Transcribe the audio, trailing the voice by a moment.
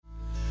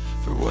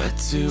What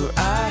do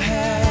I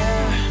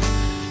have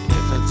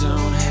if I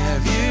don't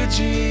have you,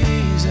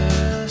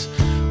 Jesus?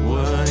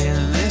 What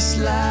in this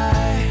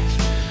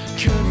life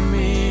could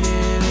mean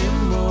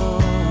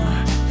anymore?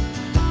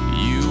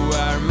 You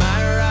are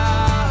my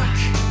rock,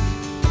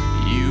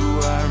 you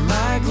are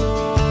my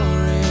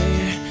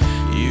glory,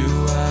 you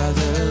are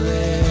the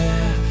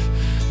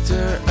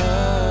lifter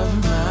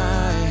of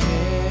my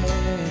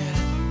head.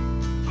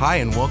 Hi,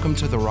 and welcome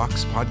to the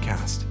Rocks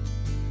Podcast.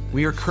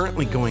 We are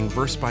currently going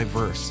verse by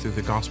verse through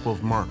the Gospel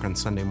of Mark on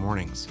Sunday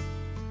mornings.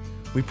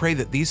 We pray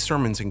that these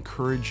sermons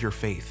encourage your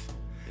faith.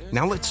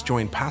 Now let's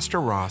join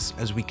Pastor Ross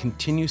as we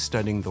continue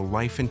studying the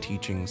life and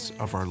teachings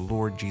of our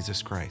Lord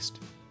Jesus Christ.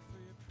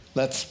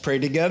 Let's pray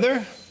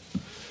together.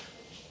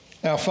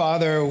 Now,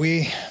 Father,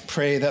 we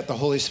pray that the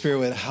Holy Spirit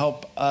would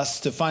help us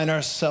to find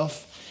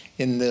ourselves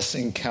in this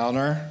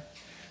encounter.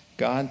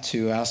 God,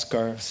 to ask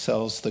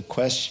ourselves the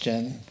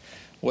question,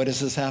 what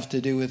does this have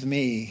to do with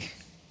me?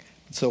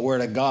 It's the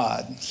Word of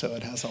God, so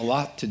it has a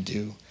lot to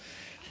do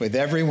with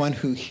everyone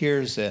who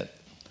hears it.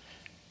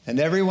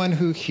 And everyone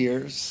who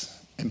hears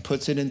and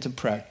puts it into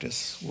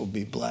practice will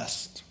be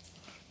blessed.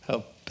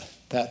 Help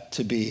that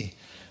to be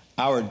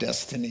our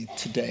destiny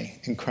today.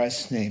 In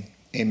Christ's name,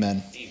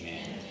 amen.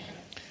 Amen.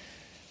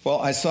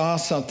 Well, I saw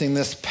something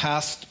this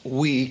past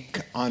week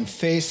on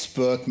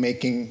Facebook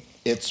making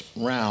its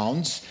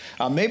rounds.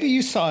 Maybe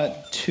you saw it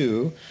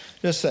too.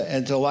 Just a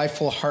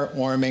delightful,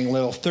 heartwarming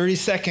little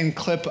 30-second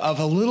clip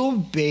of a little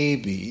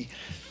baby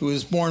who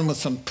was born with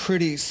some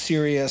pretty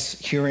serious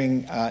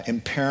hearing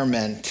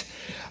impairment.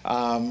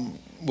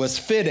 Was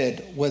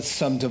fitted with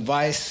some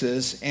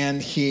devices,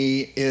 and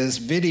he is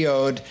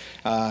videoed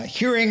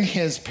hearing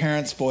his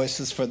parents'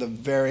 voices for the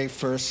very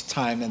first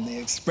time. And the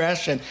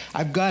expression,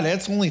 I've got it,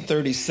 it's only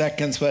 30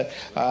 seconds, but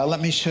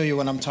let me show you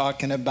what I'm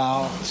talking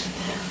about.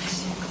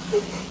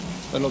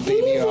 Little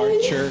baby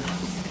Archer.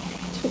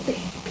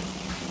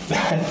 You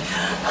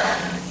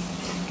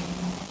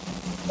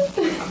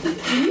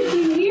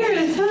can hear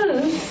us,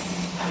 huh?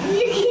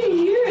 You can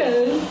hear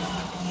us.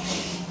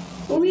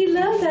 We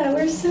love that.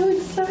 We're so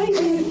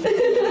excited.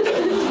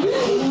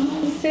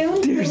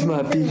 There's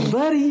my big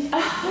buddy.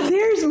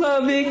 There's my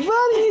big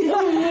buddy.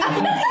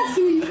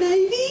 Sweet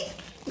baby.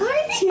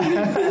 Aren't you?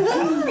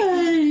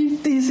 Hi.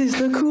 This is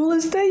the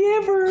coolest day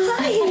ever.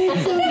 Hi,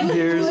 handsome.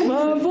 There's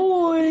my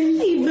boy.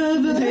 Hey,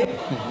 Bubba.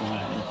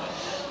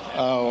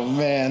 Oh,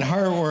 man,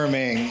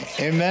 heartwarming.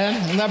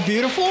 Amen? Isn't that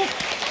beautiful?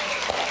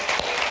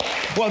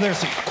 Well,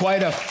 there's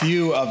quite a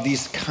few of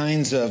these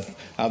kinds of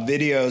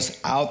videos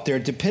out there,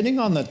 depending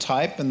on the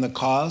type and the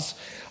cause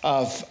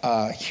of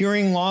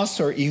hearing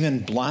loss or even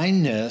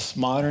blindness.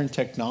 Modern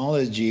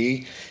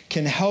technology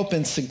can help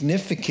in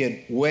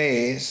significant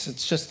ways.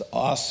 It's just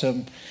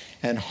awesome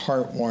and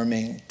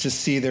heartwarming to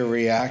see their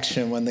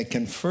reaction when they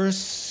can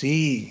first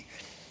see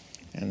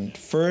and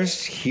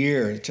first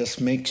hear. It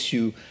just makes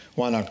you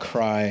want to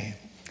cry.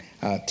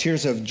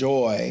 Tears of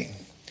joy.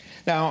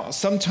 Now,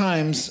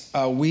 sometimes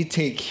we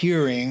take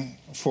hearing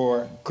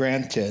for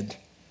granted.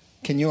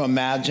 Can you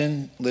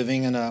imagine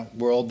living in a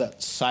world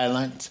that's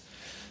silent,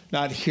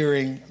 not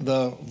hearing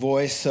the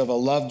voice of a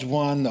loved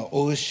one, the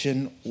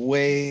ocean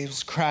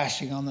waves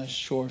crashing on the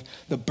shore,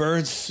 the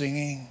birds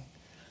singing,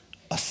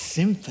 a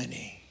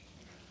symphony,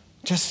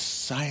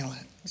 just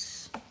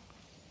silence?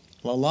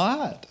 A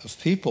lot of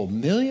people,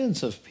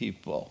 millions of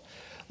people,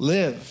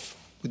 live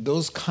with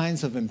those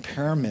kinds of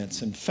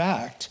impairments. In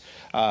fact,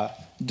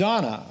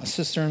 Donna, a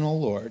sister in the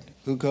Lord,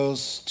 who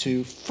goes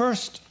to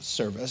first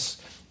service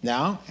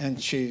now,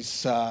 and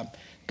she's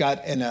got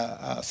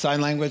a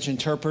sign language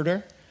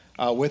interpreter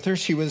with her.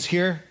 She was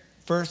here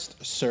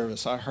first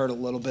service. I heard a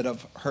little bit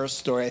of her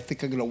story. I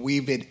think I'm going to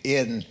weave it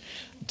in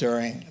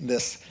during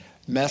this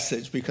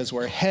message because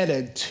we're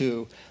headed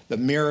to the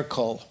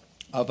miracle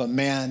of a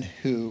man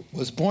who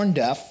was born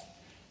deaf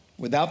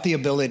without the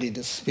ability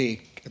to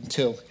speak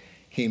until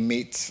he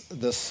meets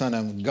the Son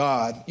of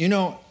God. You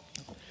know,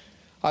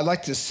 I'd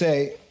like to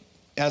say,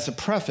 as a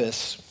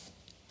preface,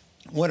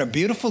 what a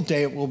beautiful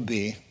day it will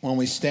be when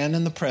we stand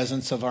in the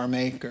presence of our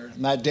Maker.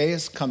 And that day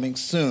is coming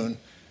soon,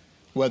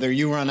 whether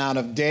you run out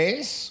of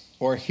days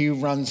or he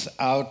runs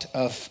out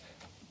of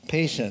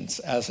patience,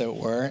 as it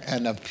were,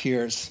 and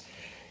appears.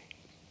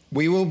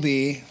 We will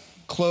be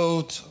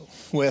clothed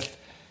with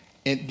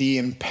the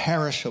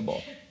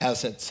imperishable,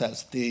 as it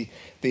says.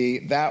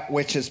 That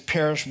which is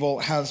perishable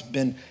has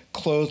been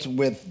clothed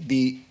with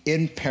the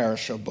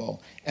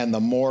imperishable, and the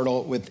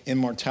mortal with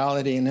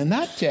immortality. And in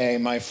that day,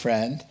 my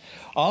friend,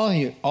 all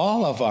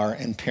of our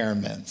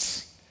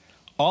impairments,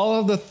 all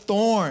of the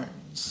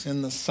thorns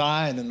in the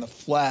side and the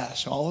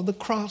flesh, all of the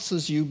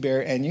crosses you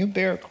bear, and you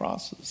bear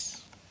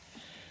crosses,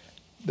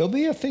 they'll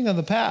be a thing of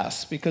the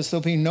past, because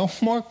there'll be no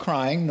more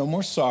crying, no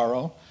more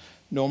sorrow,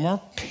 no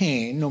more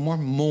pain, no more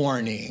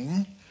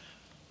mourning,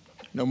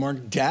 no more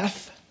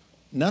death,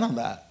 none of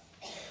that.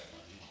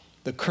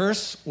 The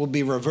curse will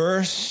be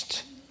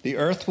reversed, the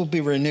earth will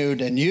be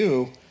renewed, and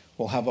you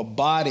will have a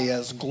body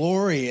as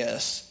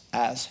glorious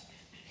as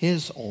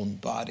his own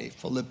body,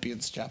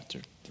 Philippians chapter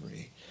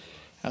 3.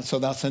 And so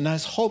that's a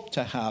nice hope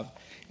to have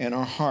in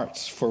our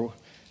hearts for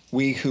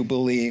we who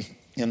believe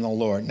in the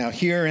Lord. Now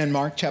here in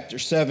Mark chapter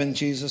 7,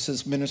 Jesus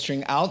is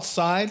ministering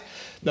outside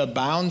the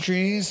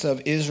boundaries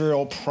of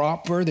Israel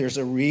proper. There's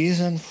a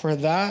reason for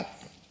that.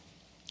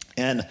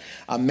 And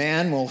a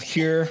man will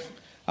hear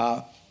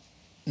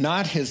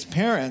not his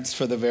parents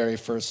for the very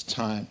first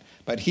time,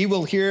 but he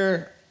will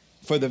hear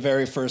for the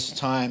very first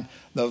time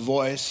the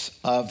voice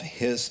of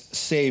his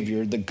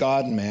Savior, the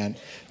God-man,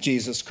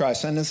 Jesus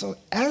Christ. And it's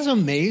as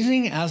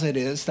amazing as it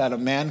is that a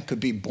man could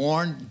be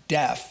born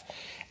deaf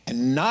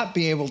and not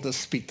be able to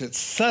speak, that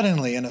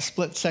suddenly in a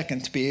split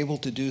second to be able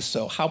to do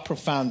so. How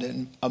profound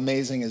and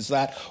amazing is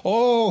that?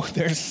 Oh,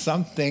 there's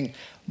something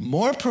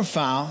more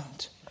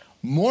profound,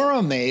 more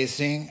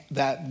amazing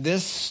that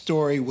this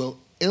story will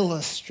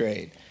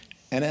illustrate.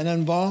 And it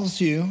involves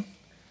you,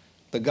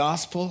 the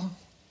gospel,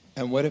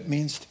 and what it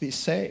means to be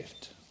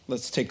saved.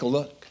 Let's take a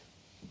look.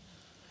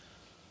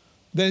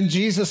 Then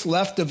Jesus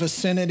left the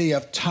vicinity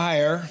of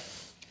Tyre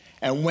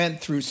and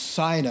went through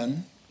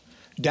Sidon,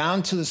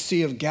 down to the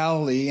Sea of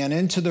Galilee and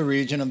into the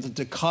region of the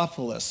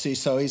Decapolis. See,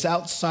 so he's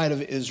outside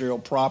of Israel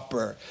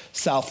proper,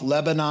 South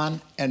Lebanon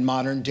and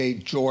modern-day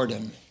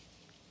Jordan.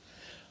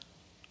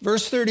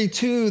 Verse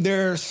 32,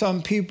 there are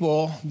some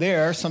people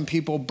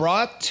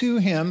brought to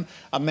him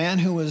a man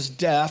who was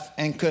deaf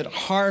and could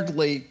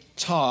hardly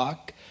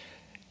talk,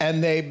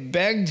 and they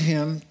begged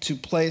him to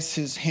place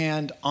his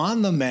hand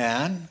on the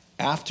man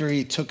after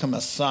he took him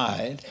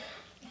aside,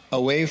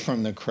 away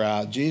from the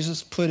crowd.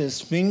 Jesus put his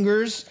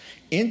fingers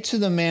into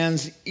the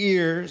man's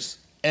ears,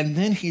 and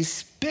then he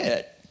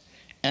spit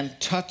and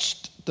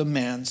touched the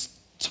man's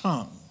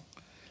tongue.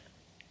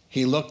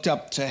 He looked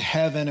up to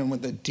heaven and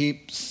with a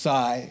deep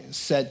sigh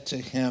said to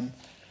him,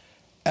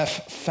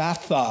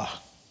 Ephphatha,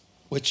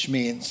 which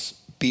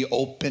means be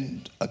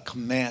opened, a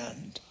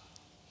command.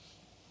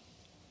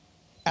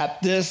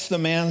 At this, the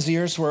man's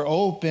ears were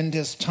opened,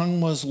 his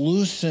tongue was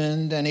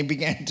loosened, and he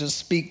began to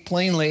speak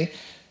plainly.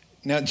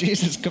 Now,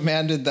 Jesus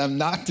commanded them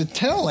not to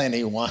tell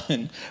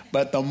anyone,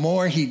 but the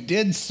more he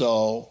did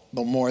so,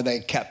 the more they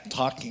kept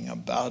talking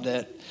about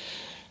it.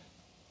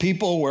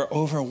 People were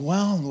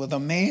overwhelmed with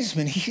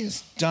amazement. He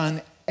has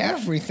done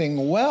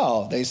everything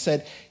well. They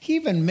said, he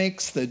even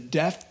makes the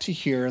deaf to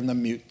hear and the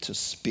mute to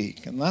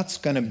speak. And that's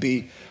going to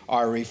be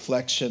our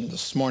reflection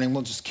this morning.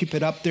 We'll just keep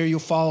it up there.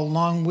 You'll follow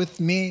along with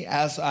me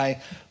as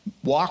I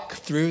walk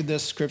through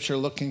this scripture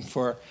looking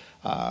for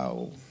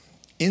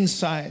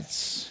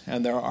insights,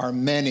 and there are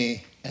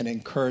many, and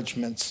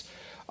encouragements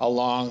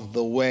along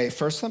the way.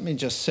 First, let me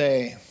just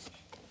say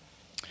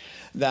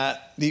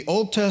that the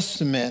Old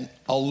Testament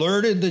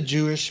alerted the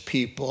Jewish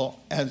people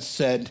and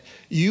said,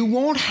 you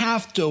won't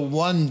have to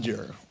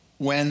wonder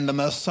when the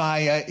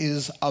Messiah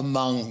is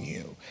among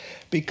you,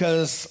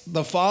 because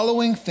the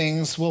following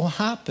things will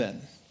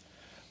happen.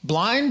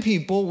 Blind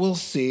people will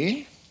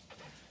see,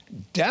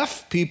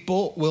 deaf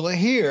people will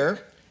hear,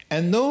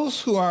 and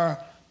those who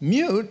are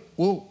mute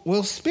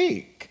will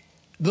speak.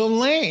 The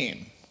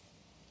lame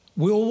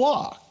will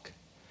walk.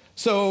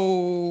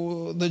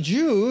 So the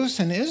Jews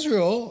and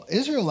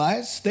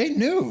Israelites, they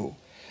knew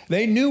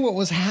what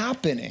was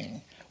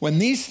happening. When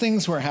these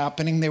things were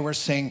happening, they were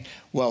saying,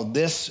 well,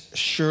 this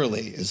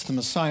surely is the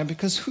Messiah,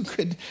 because who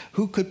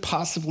could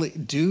possibly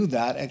do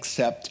that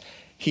except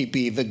he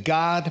be the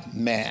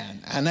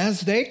God-man? And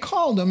as they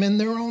called him in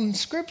their own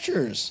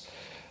scriptures,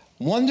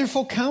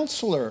 Wonderful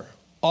Counselor,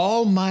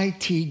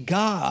 Almighty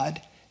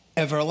God,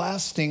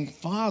 Everlasting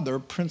Father,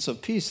 Prince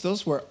of Peace.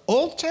 Those were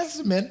Old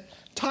Testament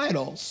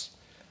titles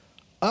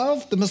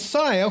of the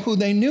Messiah, who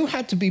they knew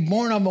had to be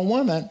born of a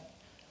woman,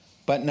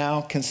 but now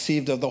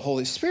conceived of the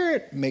Holy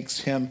Spirit, makes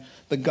him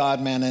the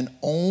God-man, and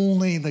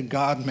only the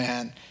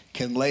God-man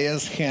can lay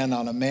his hand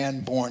on a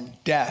man born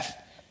deaf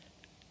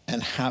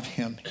and have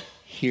him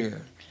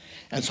hear.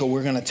 And so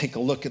we're going to take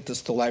a look at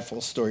this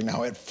delightful story.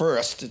 Now, at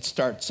first, it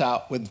starts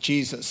out with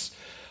Jesus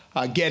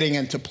getting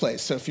into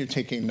place. So if you're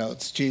taking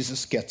notes,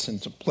 Jesus gets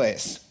into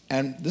place.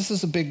 And this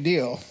is a big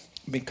deal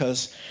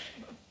because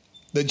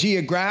the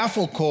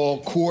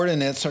geographical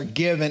coordinates are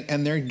given,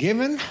 and they're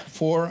given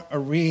for a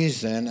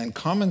reason, and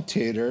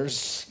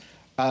commentators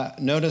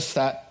notice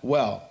that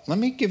well. Let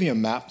me give you a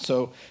map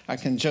so I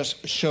can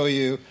just show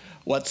you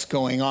what's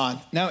going on.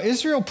 Now,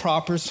 Israel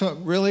proper, so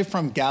really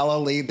from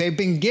Galilee, they've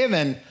been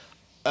given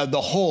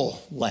the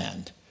whole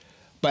land,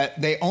 but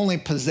they only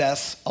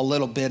possess a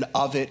little bit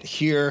of it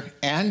here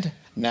and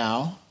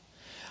now.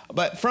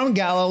 But from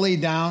Galilee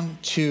down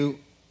to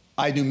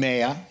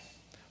Idumea,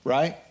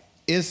 right,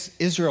 is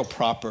Israel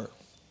proper.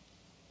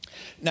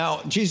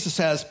 Now, Jesus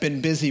has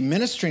been busy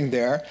ministering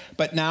there,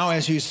 but now,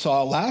 as you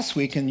saw last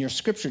week, and your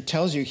scripture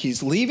tells you,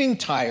 he's leaving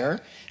Tyre,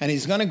 and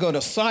he's going to go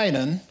to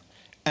Sidon,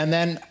 and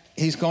then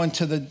he's going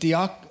to the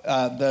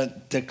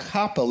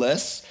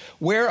Decapolis,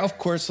 where, of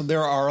course,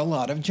 there are a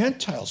lot of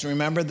Gentiles.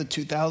 Remember the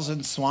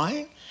 2,000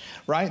 swine?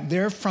 Right?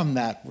 They're from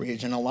that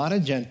region. A lot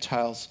of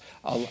Gentiles,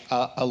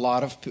 a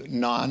lot of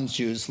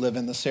non-Jews live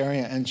in this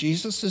area. And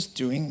Jesus is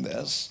doing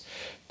this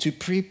to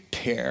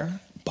prepare,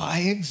 by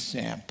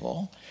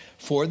example,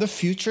 for the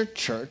future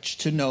church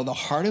to know the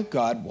heart of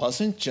God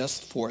wasn't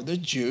just for the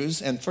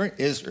Jews and for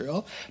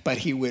Israel, but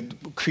he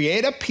would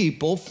create a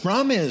people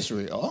from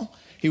Israel.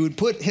 He would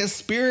put his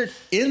spirit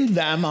in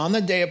them on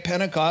the day of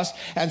Pentecost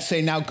and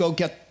say, now go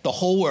get the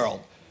whole world.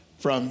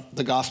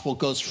 The gospel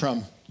goes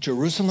from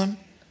Jerusalem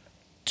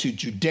to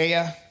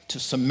Judea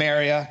to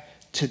Samaria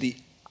to the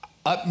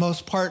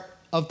utmost part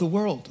of the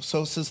world.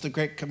 So says the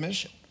Great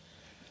Commission.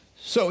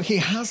 So he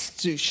has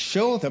to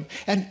show them.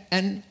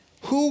 And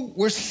who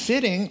were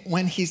sitting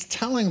when he's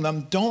telling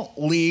them, don't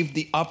leave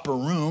the upper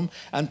room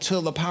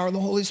until the power of the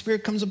Holy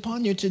Spirit comes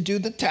upon you to do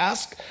the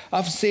task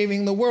of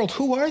saving the world.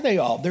 Who are they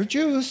all? They're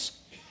Jews.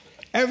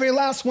 Every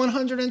last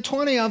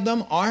 120 of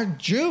them are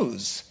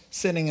Jews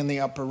sitting in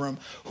the upper room.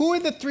 Who are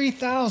the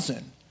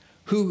 3,000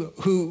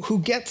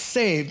 who get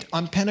saved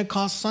on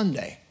Pentecost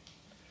Sunday?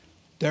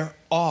 They're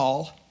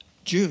all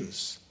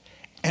Jews.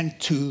 And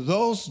to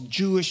those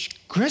Jewish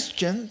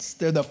Christians,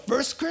 they're the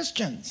first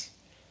Christians.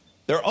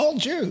 They're all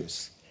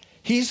Jews.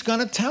 He's going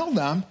to tell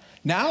them,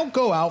 now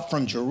go out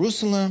from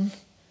Jerusalem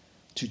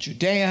to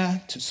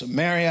Judea to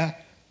Samaria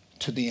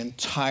to the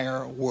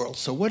entire world.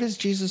 So what is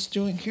Jesus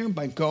doing here?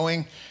 By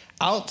going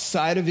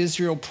outside of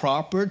Israel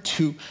proper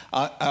to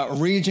a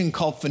region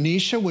called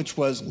Phoenicia, which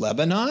was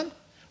Lebanon,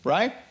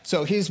 right?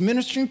 So he's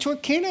ministering to a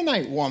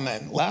Canaanite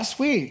woman last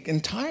week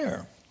in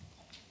Tyre.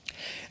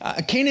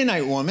 A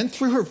Canaanite woman,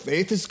 through her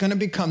faith, is going to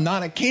become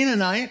not a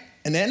Canaanite,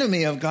 an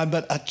enemy of God,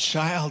 but a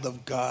child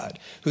of God,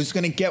 who's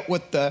going to get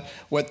what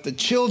the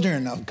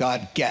children of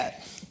God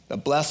get, the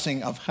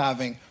blessing of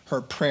having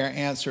her prayer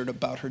answered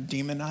about her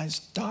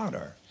demonized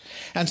daughter.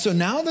 And so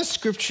now the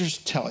scriptures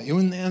tell you,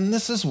 and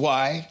this is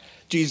why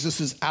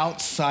Jesus is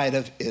outside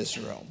of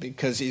Israel,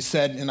 because he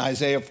said in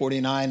Isaiah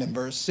 49 and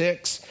verse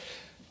 6,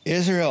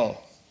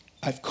 Israel,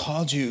 I've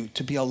called you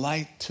to be a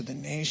light to the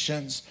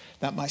nations,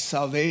 that my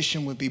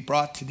salvation would be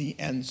brought to the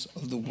ends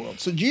of the world.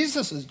 So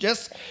Jesus is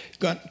just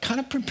kind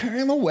of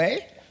preparing the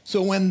way.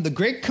 So when the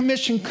Great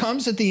Commission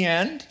comes at the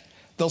end,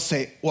 they'll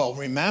say, well,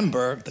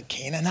 remember the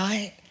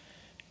Canaanite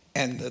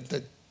and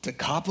the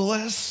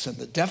Decapolis and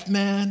the deaf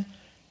man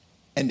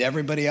and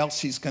everybody else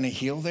he's going to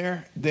heal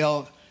there.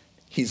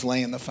 He's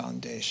laying the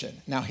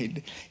foundation. Now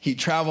he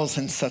travels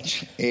in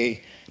such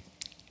a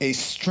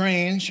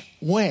strange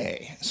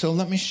way. So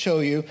let me show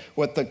you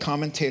what the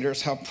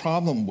commentators have a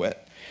problem with.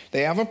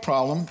 They have a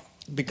problem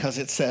because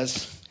it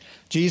says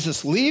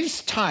Jesus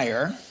leaves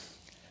Tyre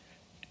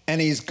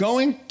and he's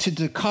going to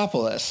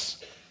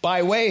Decapolis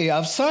by way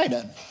of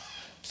Sidon.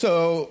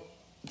 So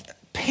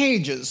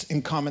pages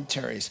in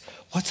commentaries.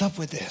 What's up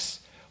with this?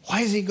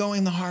 Why is he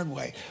going the hard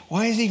way?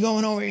 Why is he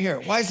going over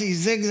here? Why is he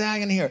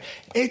zigzagging here?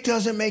 It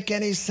doesn't make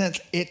any sense.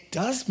 It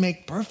does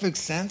make perfect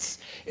sense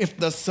if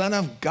the Son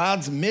of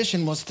God's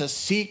mission was to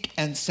seek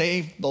and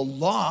save the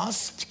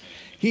lost.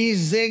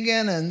 He's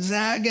zigging and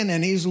zagging,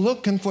 and he's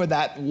looking for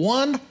that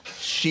one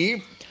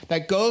sheep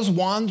that goes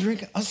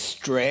wandering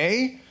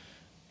astray.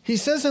 He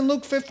says in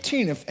Luke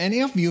 15, if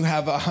any of you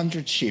have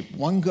 100 sheep,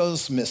 one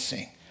goes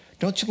missing,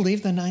 don't you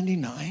leave the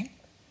 99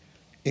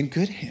 in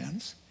good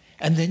hands?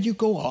 And then you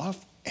go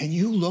off and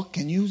you look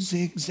and you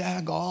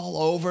zigzag all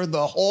over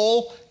the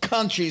whole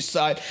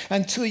countryside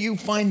until you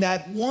find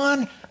that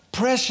one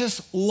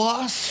precious,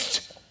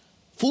 lost,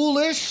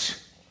 foolish,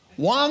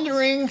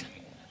 wandering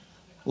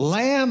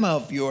lamb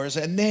of yours.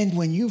 And then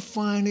when you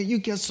find it, you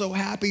get so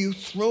happy, you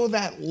throw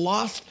that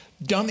lost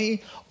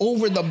dummy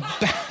over the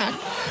back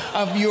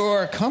of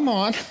your, come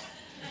on.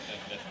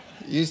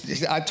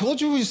 I told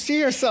you we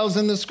see ourselves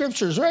in the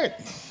scriptures, right?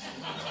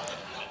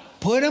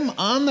 Put him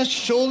on the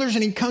shoulders,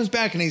 and he comes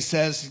back and he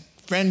says,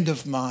 friend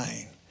of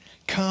mine,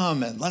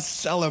 come and let's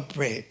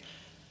celebrate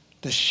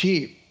the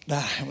sheep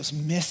that I was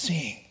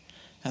missing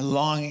and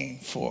longing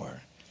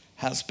for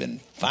has been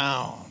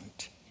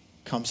found.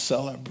 Come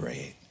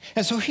celebrate.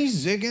 And so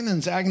he's zigging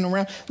and zagging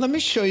around. Let me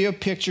show you a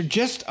picture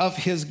just of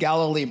his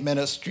Galilee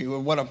ministry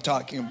with what I'm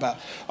talking about.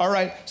 All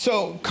right,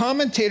 so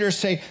commentators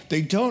say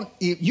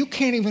you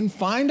can't even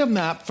find a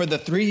map for the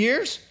 3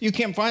 years. You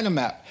can't find a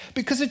map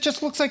because it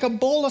just looks like a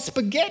bowl of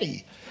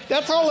spaghetti.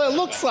 That's all it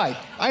looks like.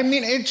 I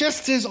mean, it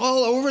just is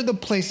all over the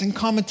place. And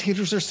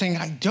commentators are saying,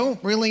 I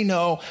don't really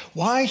know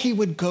why he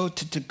would go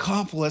to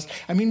Decapolis.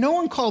 I mean, no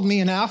one called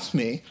me and asked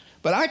me,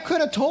 but I could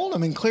have told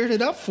him and cleared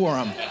it up for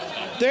him.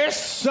 There's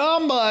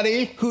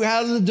somebody who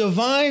has a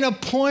divine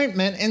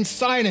appointment in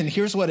Sidon.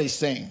 Here's what he's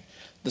saying.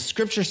 The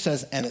scripture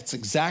says, and it's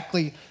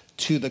exactly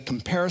to the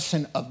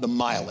comparison of the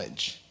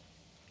mileage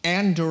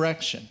and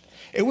direction.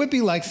 It would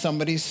be like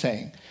somebody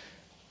saying,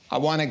 I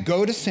want to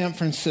go to San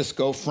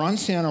Francisco from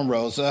Santa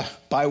Rosa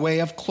by way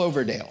of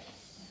Cloverdale.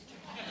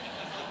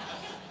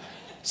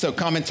 So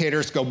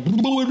commentators go,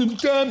 what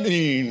does that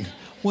mean?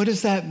 What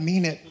does that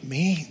mean? It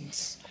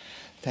means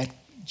that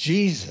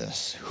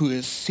Jesus, who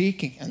is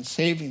seeking and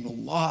saving the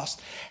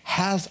lost,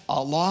 has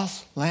a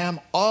lost lamb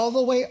all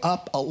the way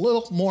up a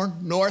little more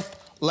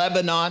north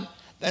Lebanon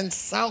than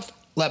south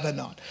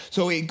Lebanon.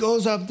 So he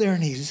goes up there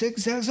and he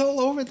zigzags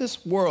all over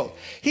this world.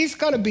 He's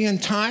got to be in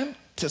time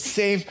to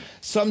save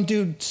some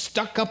dude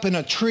stuck up in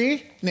a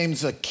tree named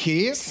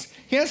Zacchaeus.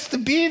 He has to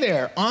be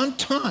there on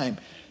time.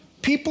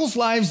 People's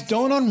lives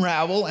don't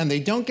unravel and they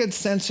don't get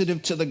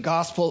sensitive to the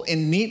gospel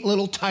in neat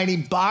little tiny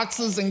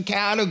boxes and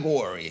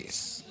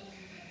categories.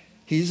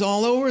 He's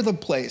all over the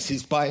place.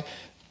 He's by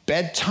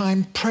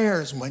bedtime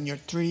prayers when you're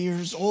 3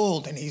 years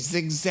old, and he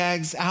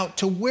zigzags out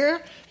to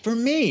where? For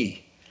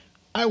me,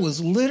 I was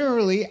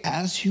literally,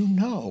 as you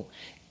know,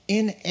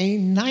 in a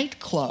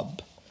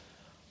nightclub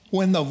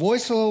when the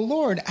voice of the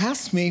Lord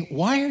asked me,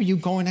 why are you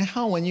going to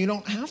hell when you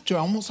don't have to? I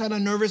almost had a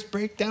nervous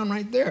breakdown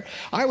right there.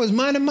 I was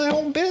minding my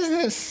own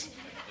business,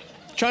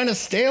 trying to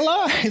stay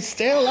alive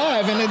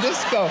in a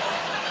disco.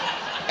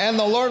 And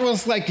the Lord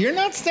was like, you're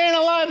not staying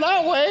alive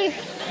that way.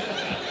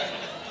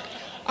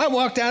 I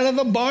walked out of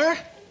the bar,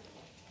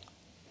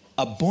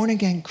 a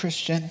born-again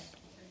Christian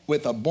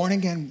with a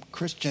born-again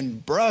Christian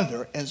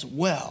brother as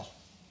well,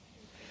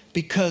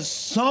 because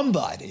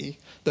somebody,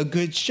 the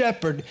Good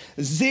Shepherd,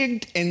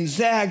 zigged and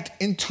zagged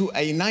into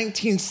a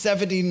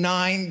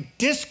 1979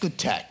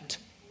 discotheque.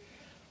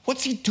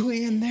 What's he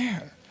doing in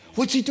there?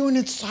 What's he doing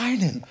at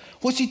Sidon?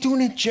 What's he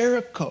doing at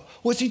Jericho?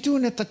 What's he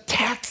doing at the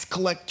tax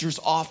collector's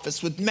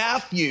office with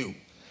Matthew?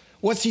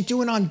 What's he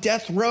doing on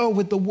death row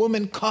with the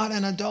woman caught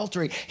in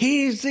adultery?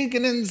 He's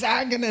zigging and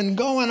zagging and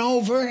going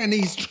over, and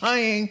he's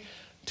trying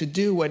to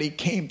do what he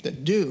came to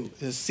do,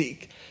 is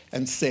seek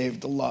and save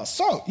the lost.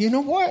 So, you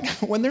know what?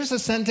 When there's a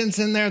sentence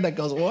in there that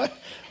goes, what?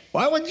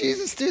 Why would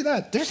Jesus do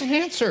that? There's an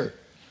answer.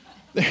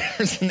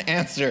 There's an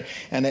answer,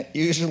 and it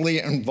usually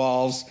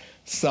involves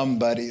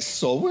somebody's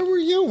soul. Where were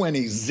you when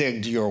he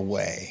zigged your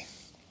way?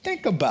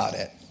 Think about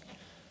it.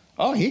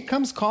 Oh, he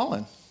comes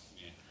calling.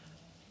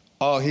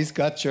 Oh, he's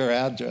got your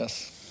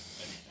address.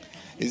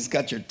 He's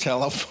got your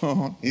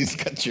telephone. He's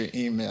got your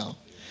email.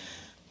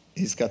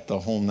 He's got the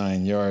whole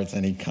 9 yards,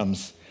 and he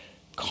comes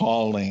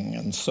calling.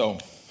 And so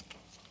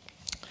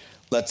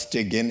let's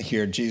dig in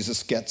here.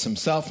 Jesus gets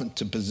himself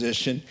into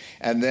position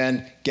and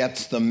then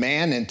gets the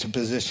man into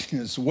position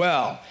as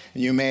well.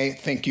 You may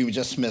think you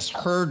just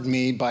misheard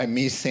me by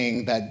me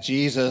saying that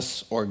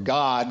Jesus or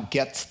God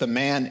gets the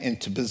man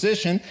into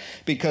position,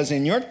 because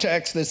in your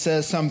text it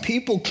says some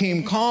people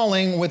came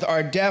calling with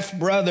our deaf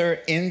brother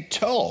in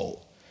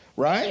tow,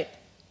 right?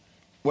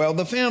 Well,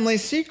 the family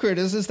secret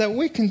is that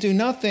we can do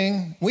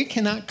nothing. We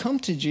cannot come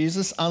to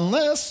Jesus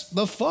unless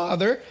the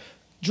Father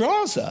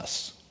draws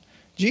us.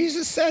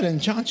 Jesus said in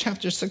John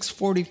chapter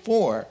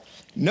 6:44,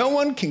 no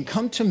one can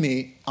come to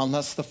me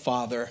unless the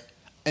Father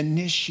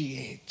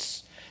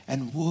initiates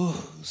and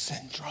woos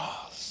and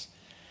draws.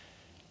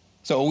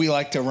 So we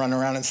like to run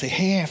around and say,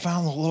 hey, I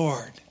found the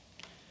Lord.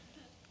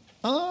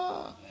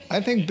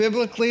 I think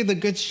biblically the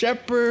Good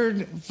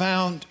Shepherd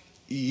found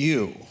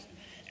you.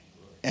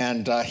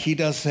 And he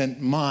doesn't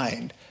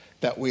mind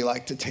that we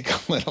like to take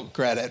a little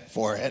credit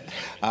for it.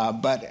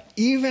 But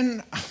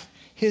even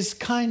his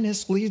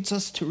kindness leads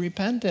us to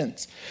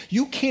repentance.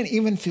 You can't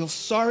even feel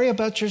sorry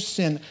about your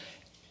sin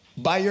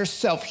by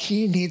yourself.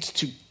 He needs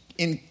to,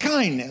 in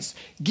kindness,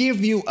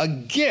 give you a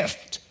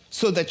gift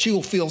so that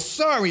you'll feel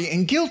sorry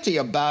and guilty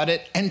about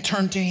it and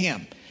turn to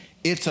him.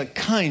 It's a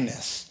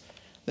kindness.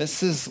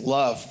 This is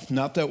love,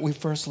 not that we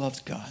first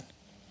loved God.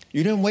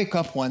 You didn't wake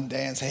up one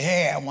day and say,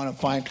 hey, I want to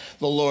find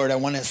the Lord. I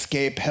want to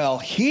escape hell.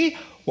 He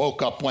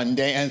woke up one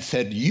day and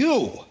said,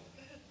 you,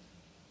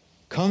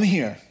 come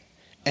here.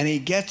 And he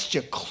gets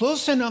you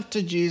close enough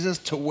to Jesus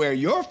to where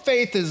your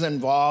faith is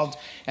involved,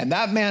 and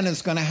that man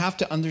is going to have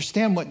to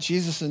understand what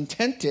Jesus'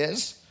 intent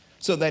is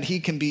so that he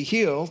can be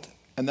healed.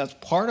 And that's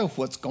part of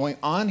what's going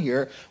on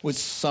here with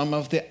some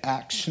of the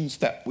actions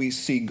that we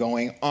see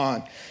going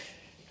on.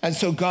 And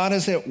so God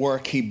is at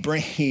work. He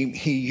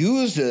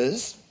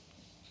uses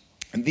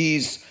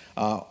these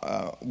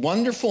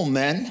wonderful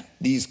men,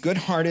 these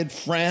good-hearted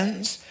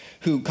friends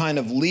who kind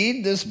of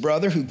lead this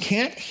brother who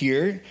can't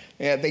hear.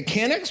 They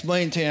can't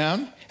explain to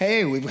him,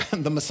 hey,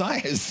 the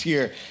Messiah is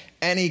here,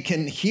 and he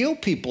can heal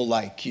people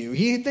like you.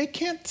 They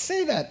can't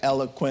say that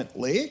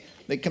eloquently.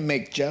 They can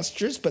make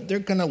gestures, but they're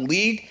going to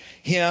lead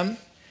him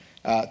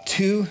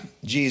to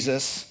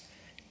Jesus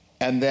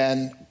and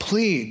then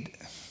plead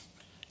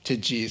to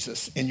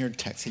Jesus. In your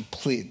text,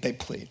 they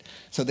plead.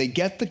 So they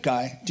get the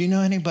guy. Do you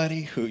know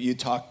anybody who you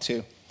talk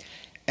to,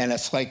 and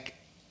it's like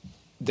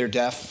they're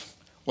deaf?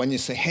 When you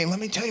say, hey, let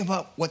me tell you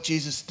about what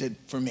Jesus did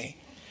for me.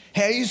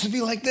 Hey, I used to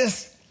be like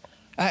this,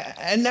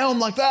 and now I'm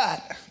like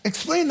that.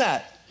 Explain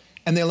that.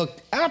 And they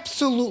look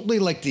absolutely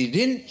like they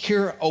didn't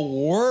hear a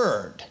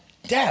word,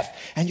 deaf.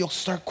 And you'll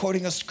start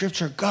quoting a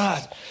scripture,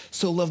 God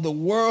so loved the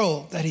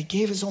world that he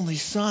gave his only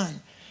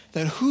son,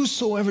 that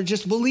whosoever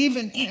just believe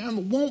in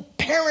him won't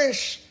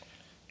perish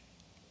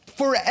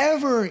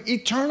forever,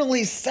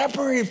 eternally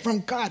separated from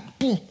God.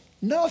 Boom.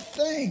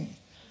 Nothing.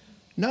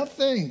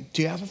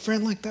 Do you have a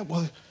friend like that?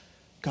 Well,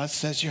 God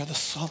says you're the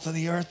salt of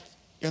the earth.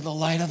 You're the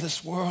light of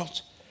this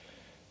world.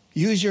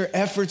 Use your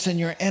efforts and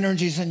your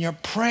energies and your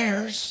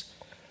prayers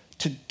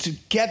to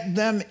get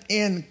them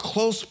in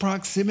close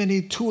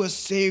proximity to a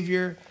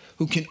Savior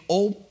who can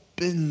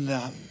open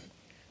them,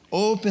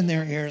 open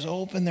their ears,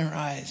 open their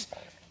eyes,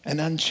 and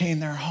unchain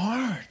their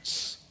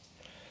hearts,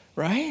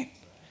 right?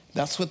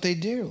 That's what they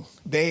do.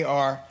 They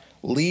are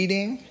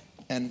leading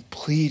and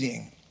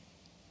pleading.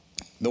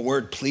 The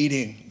word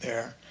pleading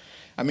there.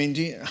 I mean,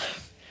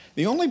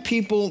 the only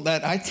people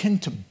that I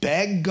tend to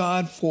beg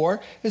God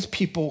for is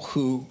people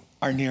who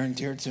are near and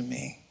dear to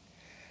me.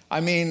 I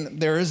mean,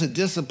 there is a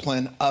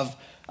discipline of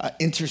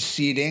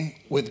interceding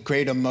with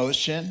great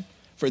emotion.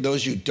 For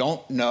those you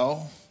don't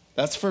know,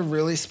 that's for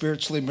really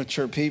spiritually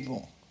mature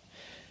people.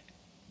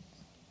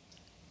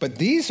 But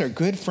these are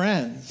good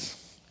friends.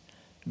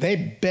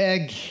 They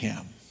beg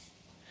him.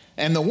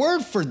 And the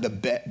word for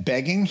the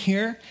begging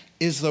here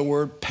is the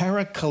word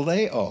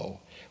parakaleo,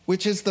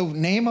 which is the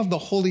name of the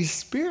Holy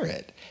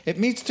Spirit. It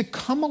means to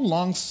come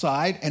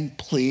alongside and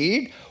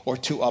plead or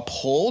to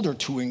uphold or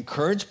to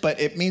encourage, but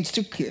it means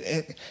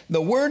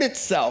the word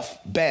itself,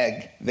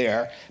 beg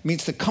there,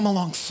 means to come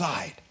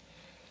alongside.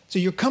 So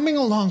you're coming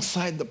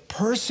alongside the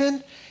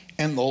person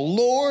and the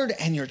Lord,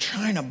 and you're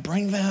trying to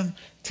bring them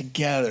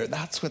together.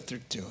 That's what they're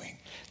doing.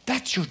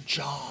 That's your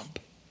job.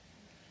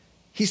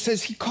 He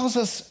says he calls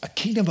us a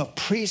kingdom of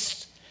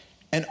priests,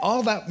 and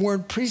all that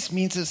word priest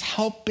means is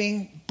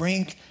helping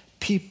bring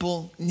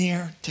people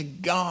near to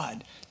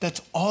God.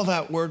 That's all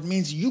that word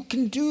means. You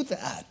can do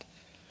that.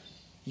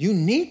 You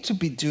need to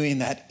be doing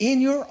that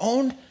in your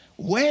own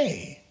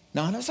way,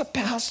 not as a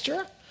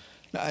pastor,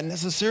 not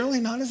necessarily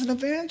not as an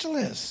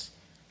evangelist,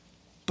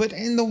 but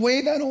in the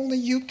way that only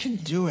you can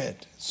do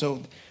it.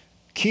 So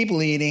keep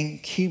leading,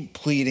 keep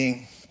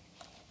pleading.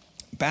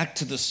 Back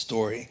to the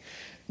story.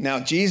 Now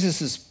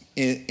Jesus is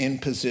in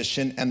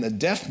position, and the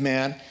deaf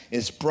man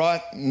is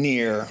brought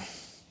near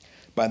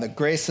by the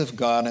grace of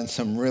God and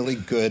some really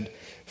good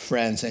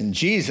friends. And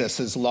Jesus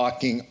is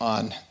locking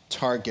on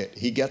target.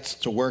 He gets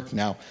to work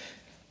now.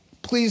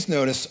 Please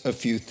notice a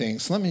few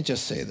things. Let me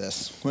just say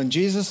this. When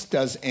Jesus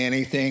does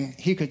anything,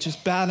 he could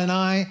just bat an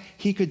eye.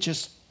 He could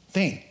just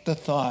think the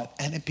thought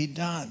and it be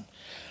done.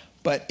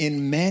 But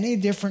in many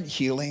different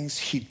healings,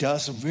 he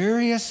does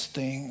various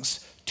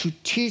things to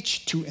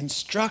teach, to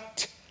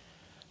instruct,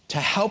 to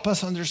help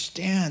us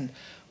understand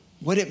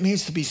what it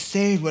means to be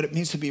saved, what it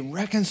means to be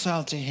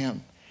reconciled to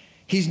him.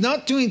 He's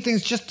not doing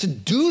things just to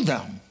do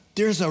them.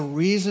 There's a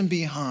reason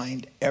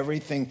behind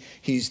everything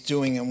he's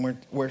doing, and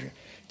we're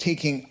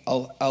taking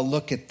a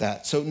look at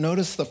that. So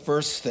notice the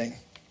first thing.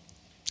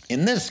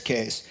 In this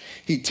case,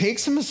 he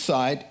takes him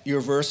aside,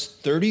 your verse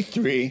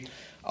 33,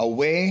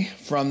 away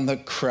from the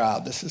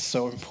crowd. This is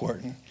so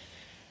important.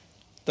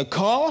 The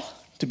call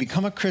to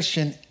become a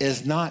Christian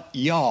is not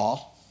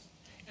y'all,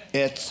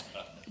 it's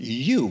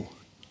you.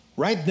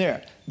 Right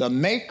there. The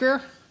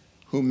maker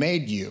who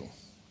made you.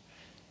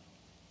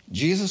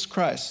 Jesus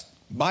Christ.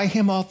 By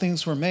him all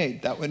things were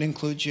made. That would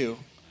include you.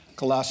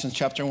 Colossians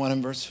chapter 1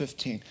 and verse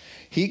 15.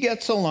 He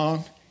gets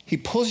along. He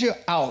pulls you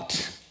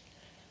out.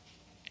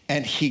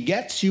 And he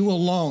gets you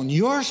alone.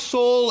 Your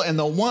soul and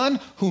the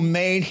one who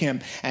made him.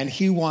 And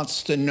he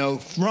wants to know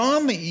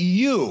from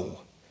you.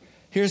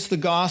 Here's the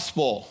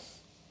gospel.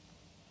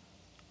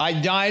 I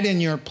died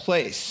in your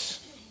place.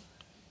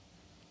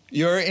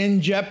 You're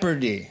in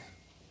jeopardy.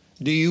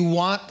 Do you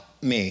want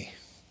me?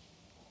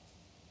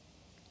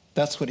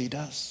 That's what he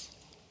does.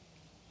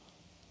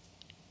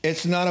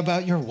 It's not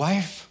about your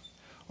wife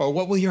or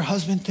what will your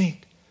husband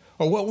think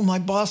or what will my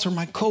boss or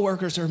my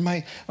coworkers or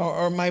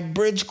my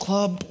bridge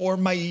club or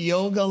my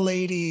yoga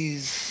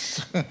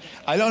ladies.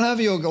 I don't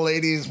have yoga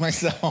ladies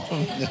myself,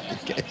 in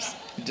case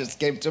it just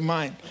came to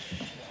mind.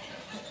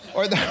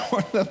 Or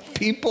the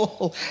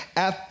people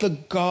at the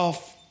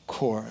golf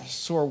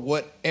course or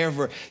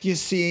whatever. You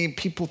see,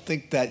 people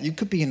think that you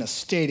could be in a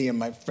stadium,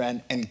 my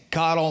friend, and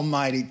God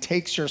Almighty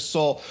takes your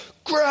soul,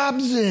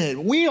 grabs it.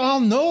 We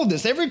all know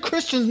this. Every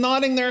Christian's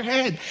nodding their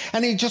head,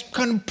 and he just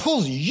kind of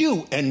pulls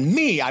you and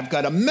me. I've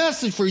got a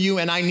message for you,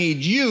 and I need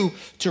you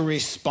to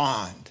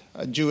respond.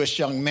 A Jewish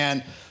young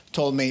man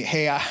told me,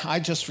 hey, I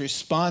just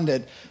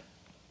responded.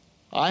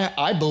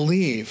 I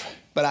believe,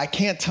 but I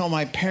can't tell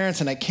my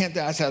parents, and I can't.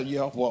 I said,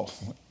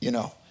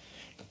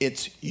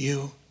 it's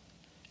you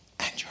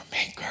and your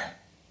maker.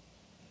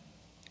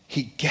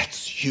 He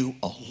gets you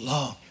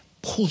alone,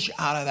 pulls you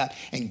out of that.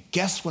 And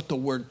guess what the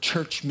word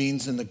church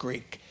means in the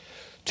Greek?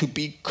 To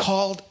be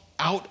called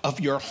out of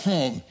your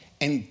home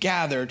and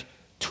gathered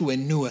to a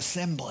new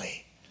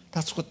assembly.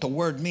 That's what the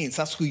word means.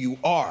 That's who you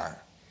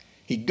are.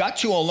 He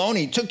got you alone.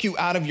 He took you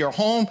out of your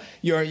home,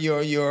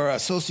 your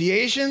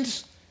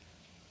associations.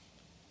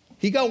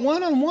 He got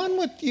one-on-one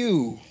with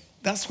you.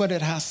 That's what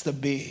it has to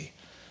be.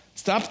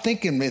 Stop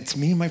thinking it's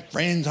me and my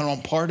friends and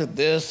I'm part of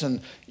this,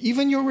 and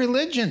even your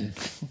religion.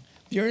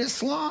 You're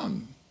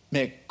Islamic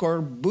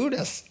or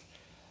Buddhist.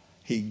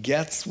 He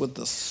gets with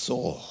the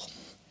soul.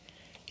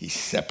 He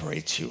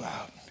separates you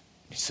out.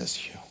 He says,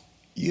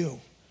 you.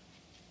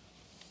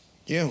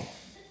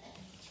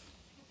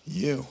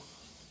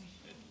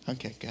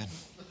 Okay, good.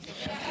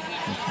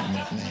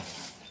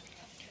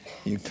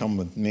 You come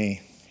with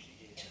me.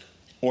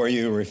 Or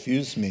you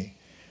refuse me,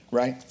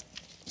 right?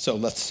 So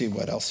let's see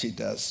what else he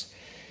does.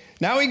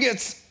 Now he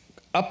gets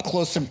up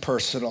close and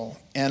personal.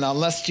 And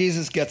unless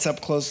Jesus gets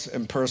up close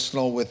and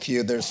personal with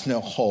you, there's no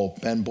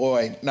hope. And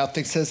boy,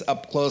 nothing says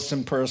up close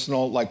and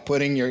personal like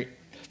putting your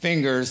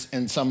fingers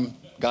in some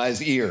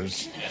guy's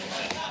ears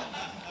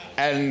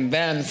and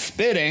then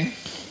spitting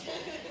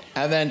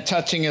and then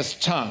touching his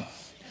tongue.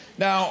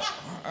 Now,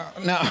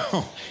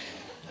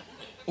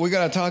 we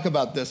got to talk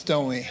about this,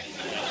 don't we?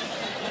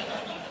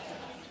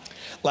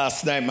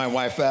 Last night, my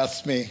wife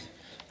asked me,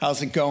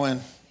 how's it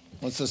going?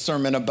 What's the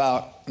sermon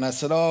about? And I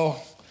said,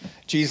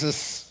 Jesus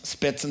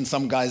spits in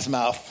some guy's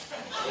mouth.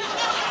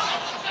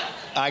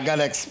 I got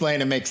to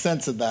explain and make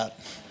sense of that.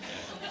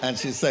 And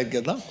she said,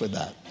 good luck with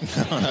that.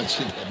 No,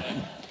 she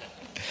didn't.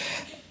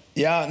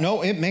 Yeah,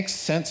 no, it makes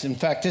sense. In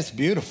fact, it's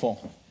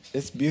beautiful.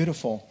 It's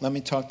beautiful. Let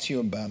me talk to you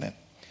about it.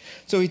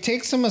 So he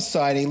takes him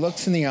aside, he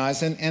looks in the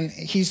eyes, and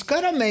he's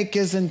got to make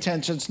his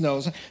intentions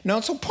known.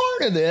 So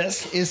part of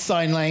this is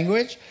sign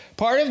language.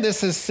 Part of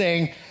this is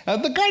saying, the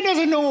guy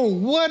doesn't know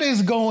what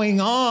is going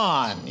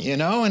on,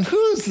 and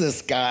who's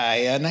this guy?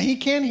 And he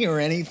can't hear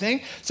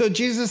anything. So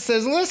Jesus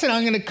says, listen,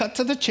 I'm going to cut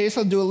to the chase.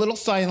 I'll do a little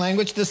sign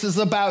language. This is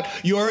about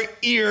your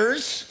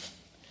ears,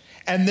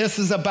 and this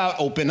is about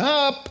open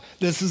up.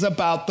 This is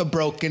about the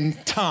broken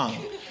tongue.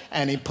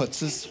 And he puts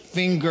his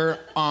finger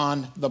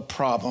on the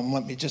problem.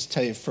 Let me just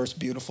tell you, first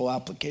beautiful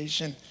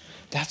application.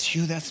 That's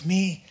you, that's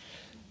me.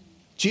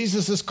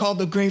 Jesus is called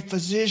the great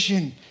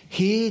physician.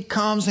 He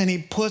comes and he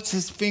puts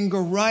his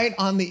finger right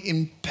on the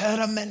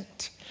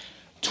impediment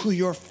to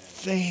your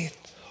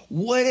faith.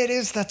 What it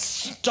is that's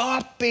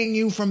stopping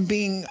you from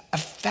being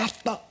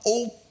Ephphatha,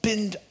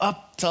 opened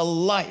up to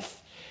life.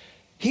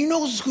 He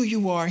knows who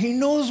you are. He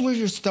knows where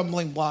your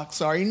stumbling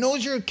blocks are. He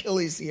knows your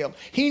Achilles heel.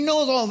 He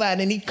knows all that.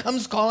 And he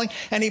comes calling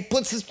and he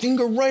puts his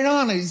finger right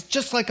on it. He's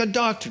just like a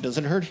doctor. Does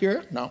it hurt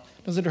here? No.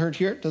 Does it hurt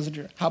here? Does it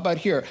hurt? How about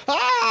here?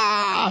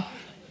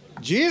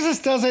 Jesus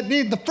doesn't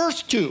need the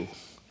first two.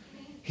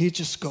 He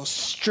just goes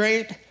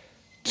straight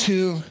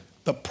to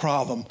the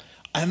problem.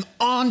 I'm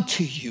on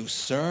to you,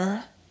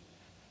 sir.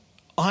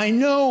 I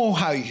know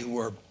how you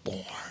were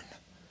born.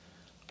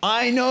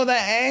 I know the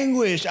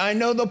anguish. I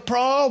know the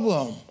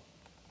problem.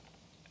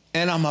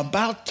 And I'm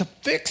about to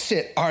fix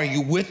it. Are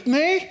you with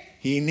me?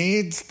 He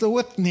needs to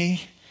with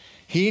me.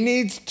 He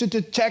needs to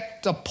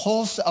detect the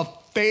pulse of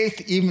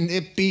faith, even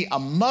if it be a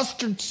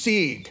mustard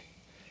seed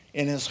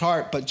in his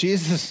heart. But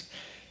Jesus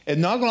is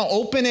not going to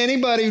open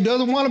anybody who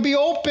doesn't want to be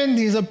opened.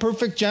 He's a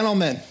perfect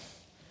gentleman.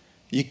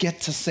 You get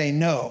to say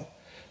no.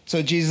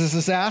 So Jesus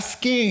is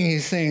asking,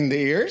 he's saying, the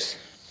ears?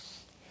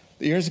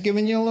 The ears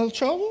giving you a little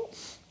trouble?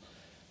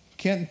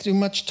 Can't do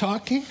much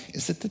talking?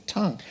 Is it the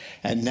tongue?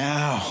 And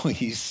now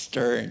he's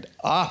stirred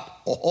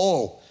up.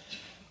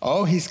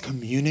 He's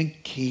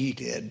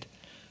communicated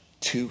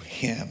to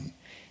him.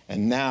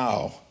 And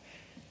now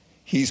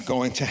he's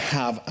going to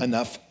have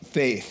enough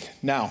faith.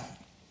 Now,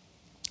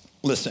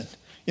 listen,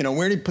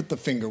 where did he put the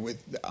finger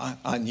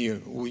on you?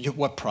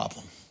 What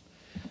problem?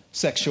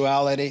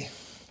 Sexuality?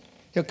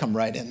 He'll come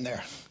right in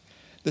there.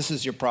 This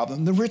is your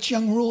problem. The rich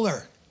young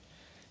ruler.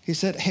 He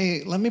said,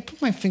 hey, let me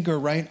put my finger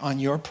right on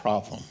your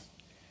problem.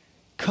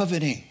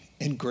 Coveting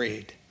and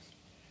greed.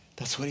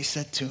 That's what he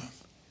said to him.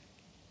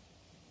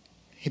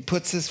 He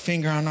puts his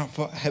finger on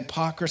the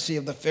hypocrisy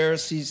of the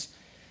Pharisees,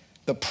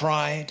 the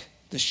pride,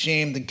 the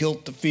shame, the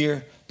guilt, the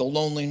fear, the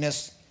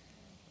loneliness.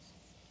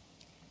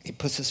 He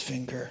puts his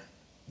finger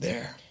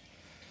there.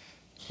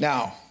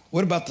 Now,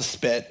 what about the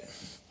spit?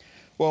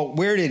 Well,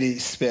 where did he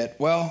spit?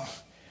 Well,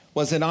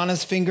 was it on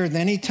his finger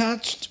then he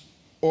touched?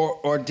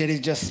 Or did he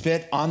just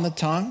spit on the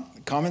tongue?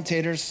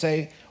 Commentators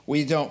say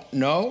we don't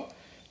know.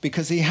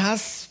 Because he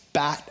has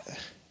spat,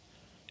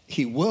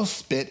 he will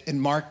spit in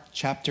Mark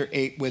chapter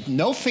 8 with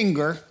no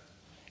finger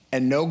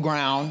and no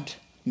ground,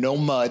 no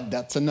mud.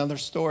 That's another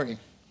story.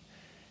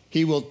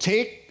 He will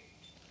take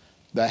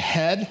the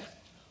head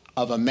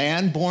of a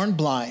man born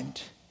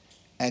blind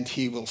and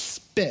he will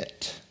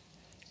spit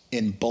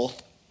in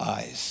both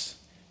eyes,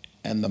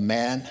 and the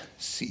man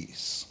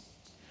sees.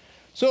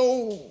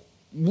 So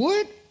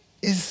what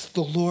is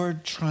the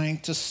Lord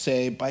trying to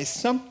say by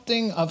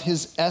something of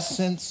his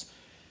essence,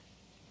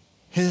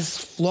 his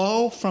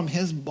flow from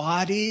his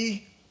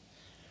body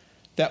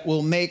that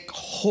will make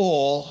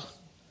whole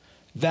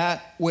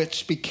that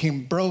which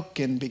became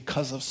broken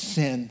because of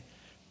sin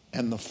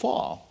and the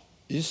fall?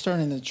 You're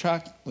starting to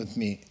track with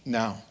me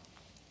now.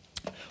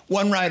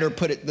 One writer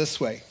put it this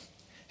way.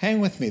 Hang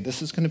with me.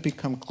 This is going to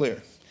become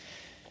clear.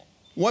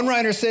 One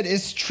writer said,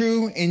 it's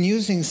true in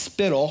using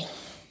spittle,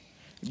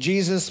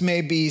 Jesus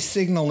may be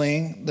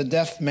signaling the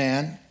deaf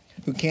man,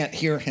 who can't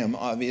hear him,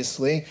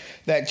 obviously,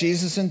 that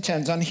Jesus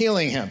intends on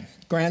healing him.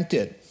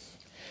 Granted,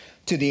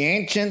 to the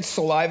ancients,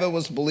 saliva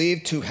was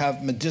believed to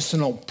have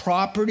medicinal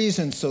properties,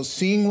 and so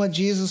seeing what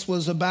Jesus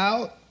was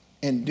about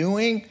and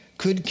doing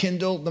could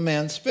kindle the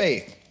man's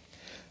faith.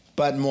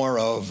 But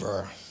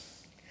moreover,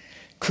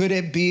 could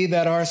it be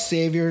that our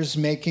Savior is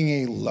making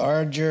a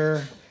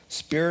larger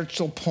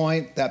spiritual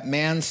point that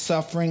man's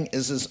suffering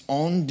is his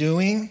own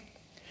doing?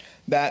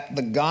 that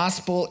the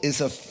gospel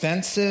is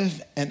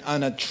offensive and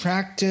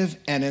unattractive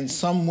and in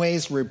some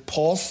ways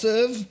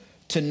repulsive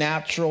to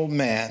natural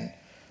man,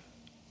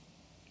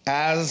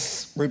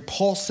 as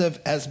repulsive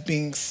as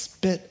being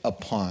spit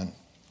upon.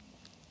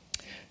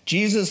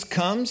 Jesus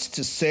comes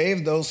to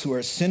save those who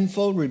are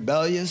sinful,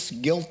 rebellious,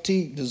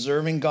 guilty,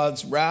 deserving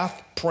God's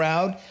wrath,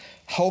 proud,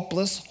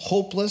 helpless,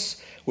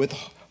 hopeless, with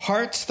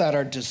hearts that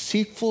are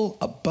deceitful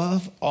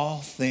above all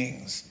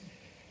things.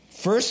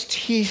 First,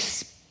 he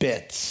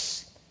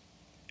spits.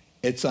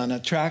 It's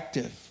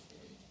unattractive.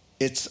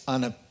 It's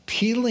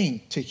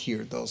unappealing to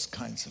hear those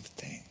kinds of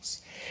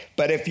things.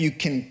 But if you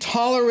can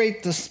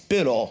tolerate the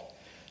spittle,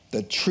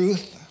 the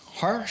truth,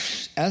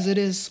 harsh as it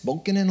is,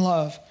 spoken in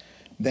love,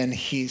 then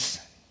he's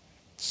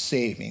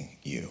saving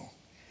you.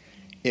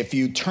 If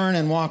you turn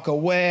and walk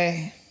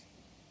away,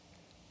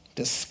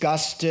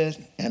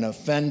 disgusted and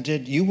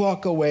offended, you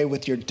walk away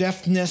with your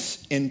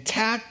deafness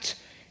intact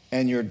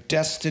and your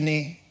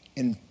destiny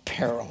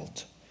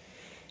imperiled.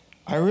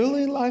 I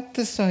really like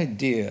this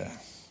idea.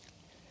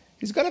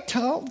 He's got to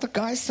tell the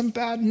guy some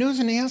bad news,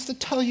 and he has to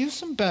tell you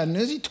some bad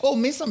news. He told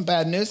me some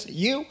bad news.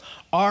 You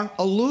are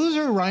a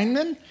loser,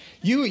 Reinman.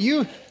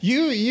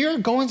 You're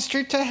going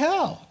straight to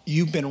hell.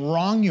 You've been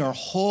wrong your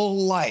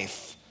whole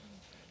life.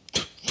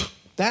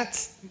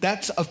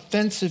 That's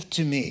offensive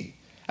to me.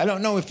 I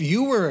don't know if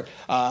you were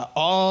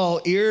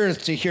all ears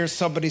to hear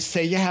somebody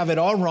say you have it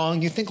all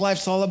wrong. You think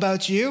life's all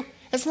about you?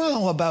 It's not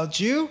all about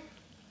you.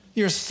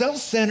 You're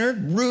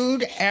self-centered,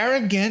 rude,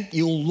 arrogant.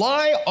 You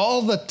lie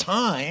all the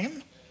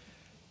time.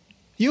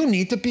 You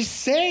need to be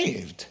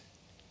saved.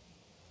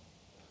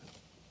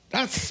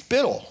 That's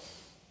spittle.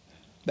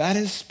 That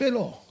is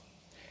spittle.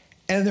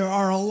 And there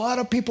are a lot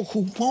of people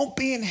who won't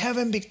be in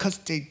heaven because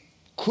they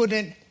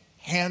couldn't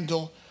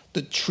handle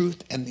the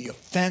truth and the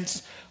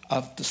offense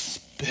of the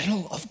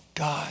spittle of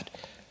God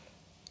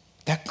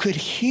that could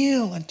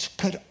heal and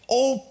could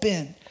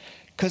open.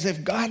 Because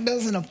if God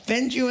doesn't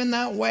offend you in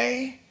that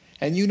way,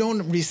 and you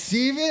don't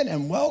receive it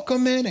and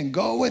welcome it and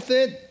go with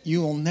it,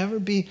 you'll never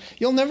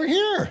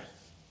hear.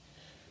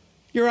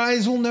 Your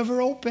eyes will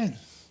never open.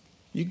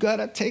 You got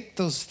to take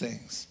those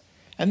things.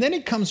 And then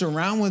he comes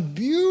around with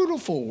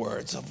beautiful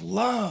words of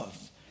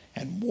love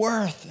and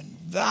worth and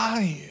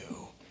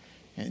value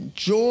and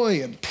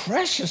joy and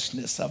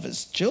preciousness of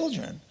his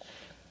children.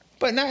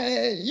 But now,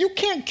 you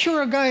can't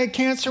cure a guy of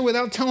cancer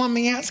without telling him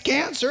he has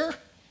cancer,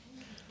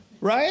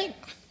 right?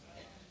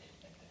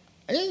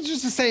 It's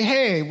just to say,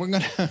 hey, we're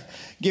going to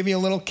give you a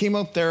little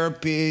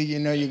chemotherapy.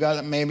 You got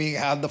to maybe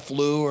have the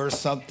flu or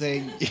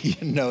something.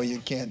 You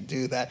can't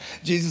do that.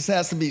 Jesus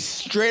has to be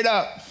straight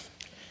up.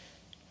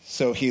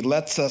 So he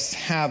lets us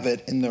have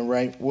it in the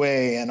right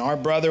way. And our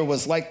brother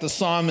was like the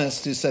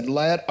psalmist who said,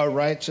 let a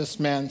righteous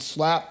man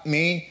slap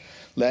me.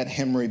 Let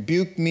him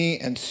rebuke me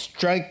and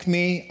strike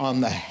me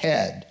on the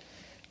head.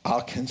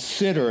 I'll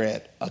consider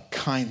it a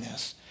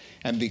kindness.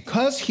 And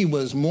because he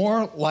was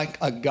more like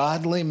a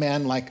godly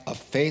man, like a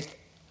faith-filled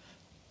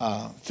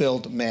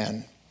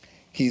man,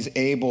 he's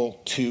able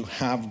to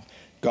have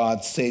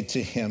God say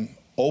to him,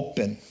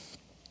 open.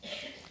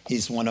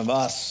 He's one of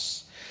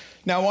us.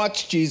 Now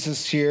watch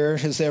Jesus here,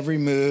 his every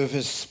move,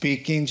 his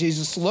speaking.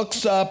 Jesus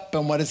looks up,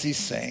 and what is he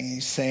saying?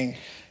 He's saying,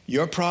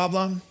 your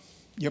problem,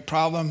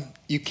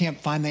 you can't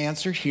find the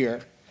answer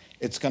here.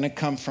 It's going to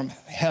come from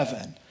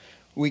heaven.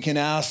 We can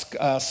ask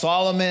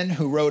Solomon,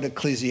 who wrote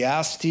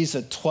Ecclesiastes,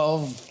 a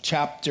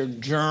 12-chapter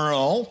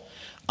journal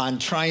on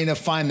trying to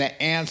find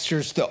the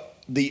answers to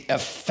the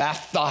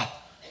Ephatha,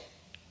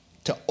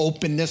 to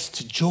openness,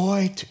 to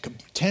joy, to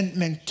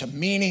contentment, to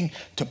meaning,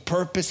 to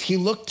purpose. He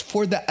looked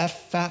for the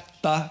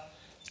Ephatha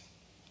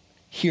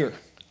here,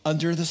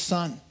 under the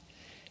sun.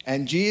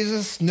 And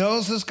Jesus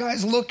knows this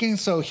guy's looking,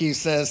 so he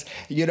says,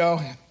 I'm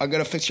going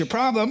to fix your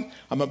problem.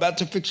 I'm about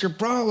to fix your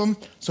problem.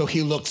 So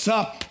he looks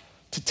up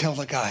to tell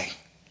the guy,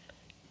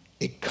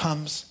 it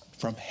comes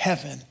from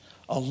heaven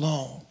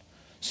alone.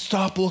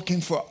 Stop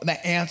looking for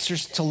the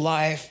answers to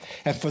life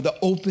and for the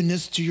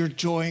openness to your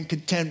joy and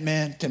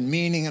contentment and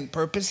meaning and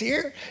purpose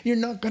here. You're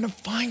not going to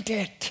find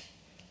it.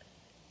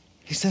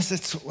 He says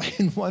it's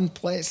in one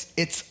place.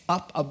 It's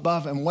up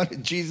above. And what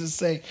did Jesus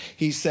say?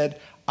 He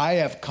said, I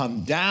have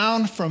come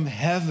down from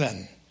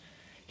heaven.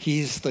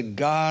 He's the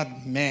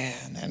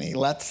God-man. And he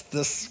lets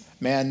this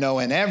man know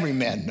and every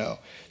man know.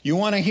 You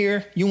want to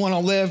hear? You want to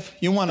live?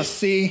 You want to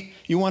see?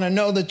 You want to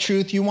know the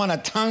truth? You want a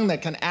tongue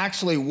that can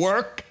actually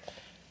work?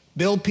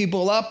 Build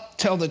people up?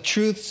 Tell the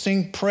truth?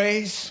 Sing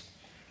praise?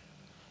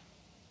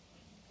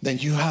 Then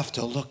you have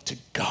to look to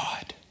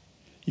God.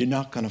 You're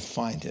not going to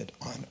find it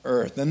on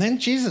earth. And then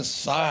Jesus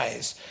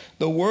sighs.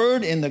 The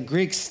word in the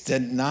Greek,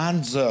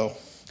 stenazo,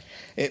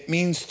 it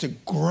means to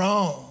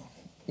groan.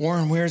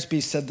 Warren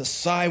Wiersbe said the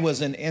sigh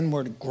was an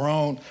inward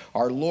groan,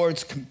 our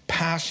Lord's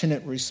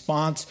compassionate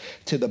response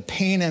to the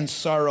pain and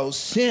sorrow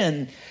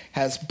sin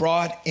has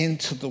brought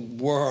into the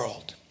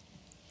world.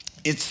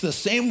 It's the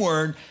same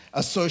word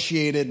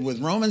associated with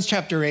Romans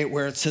chapter 8,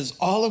 where it says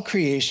all of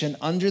creation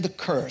under the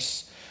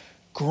curse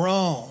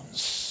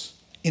groans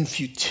in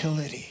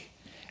futility.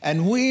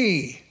 And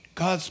we,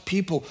 God's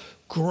people,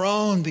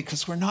 groan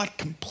because we're not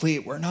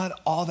complete. We're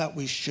not all that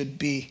we should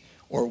be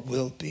or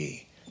will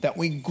be. That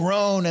we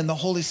groan and the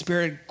Holy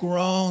Spirit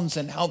groans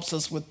and helps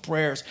us with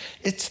prayers.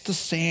 It's the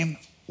same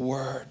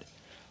word.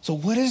 So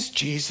what is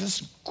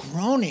Jesus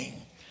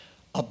groaning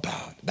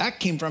about? That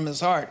came from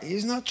his heart.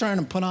 He's not trying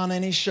to put on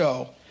any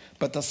show,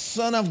 but the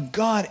Son of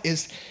God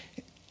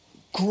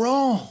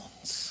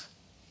groans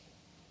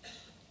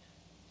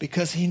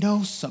because he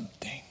knows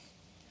something.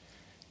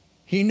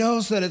 He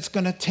knows that it's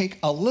going to take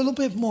a little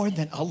bit more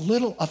than a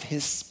little of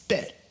his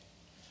spit.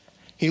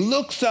 He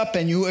looks up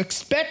and you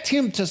expect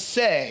him to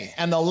say,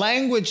 and the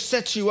language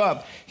sets you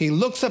up. He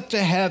looks up to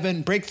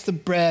heaven, breaks the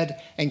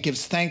bread, and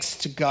gives thanks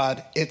to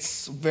God.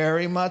 It's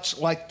very much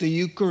like the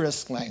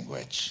Eucharist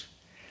language.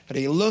 But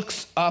he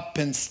looks up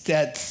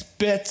instead,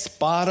 spits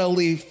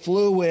bodily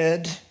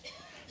fluid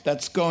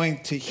that's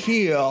going to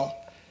heal,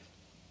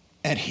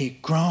 and he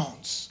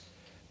groans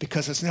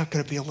because it's not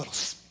going to be a little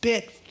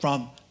spit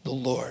from the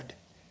Lord,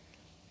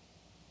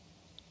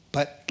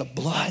 but the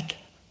blood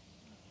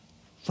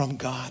from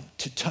God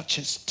to touch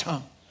his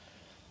tongue,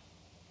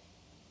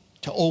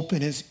 to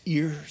open his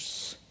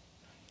ears,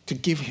 to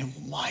give him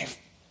life.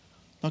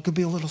 Not going to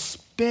be a little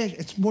spit.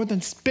 It's more than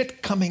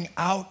spit coming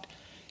out.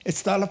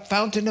 It's not a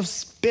fountain of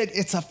spit.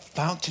 It's a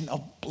fountain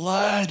of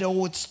blood.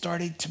 Oh, it's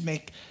starting to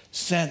make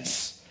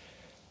sense.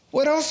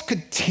 What else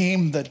could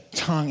tame the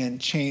tongue and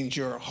change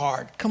your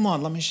heart? Come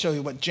on, let me show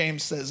you what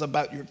James says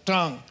about your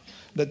tongue.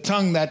 The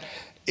tongue that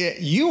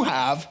you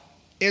have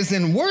is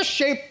in worse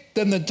shape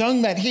than the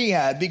tongue that he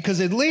had,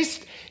 because at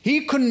least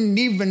he couldn't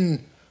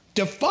even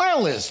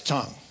defile his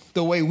tongue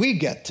the way we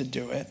get to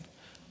do it.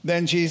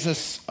 Then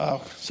Jesus,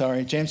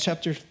 James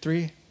chapter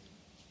 3.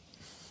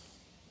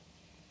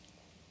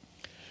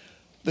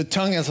 The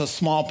tongue is a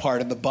small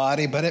part of the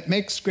body, but it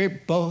makes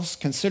great boasts.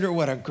 Consider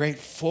what a great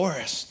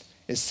forest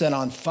is set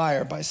on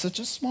fire by such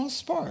a small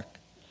spark.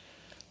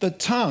 The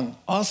tongue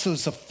also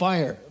is a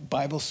fire,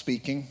 Bible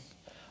speaking,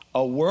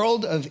 a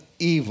world of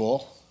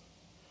evil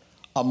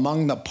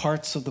among the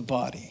parts of the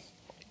body.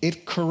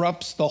 It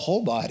corrupts the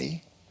whole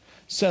body,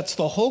 sets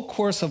the whole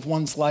course of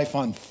one's life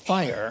on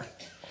fire,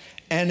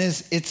 and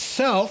is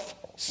itself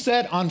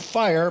set on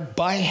fire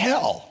by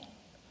hell.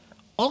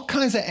 All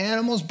kinds of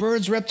animals,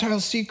 birds,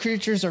 reptiles, sea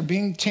creatures are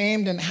being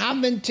tamed and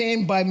have been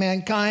tamed by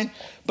mankind,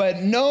 but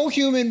no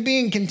human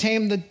being can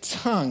tame the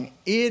tongue.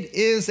 It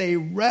is a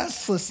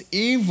restless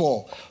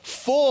evil,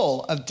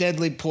 full of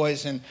deadly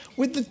poison.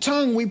 With the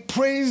tongue, we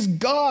praise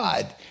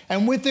God,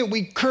 and with it,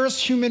 we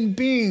curse human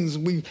beings.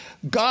 We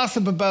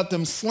gossip about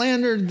them,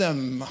 slander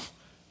them,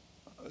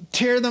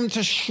 tear them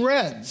to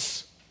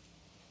shreds,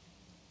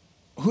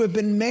 who have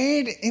been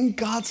made in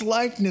God's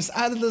likeness.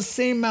 Out of the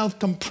same mouth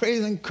come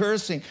praise and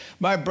cursing.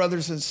 My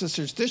brothers and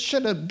sisters, this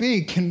shouldn't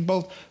be. Can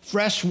both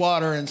fresh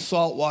water and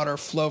salt water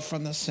flow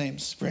from the same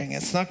spring?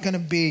 It's not going to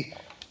be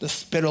the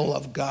spittle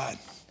of God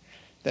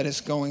that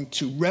is going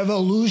to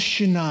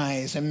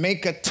revolutionize and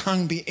make a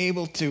tongue be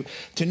able to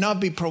not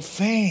be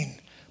profane,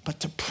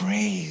 but to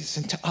praise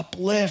and to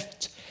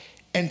uplift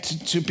and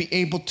to be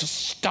able to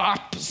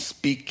stop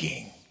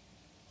speaking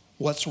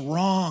what's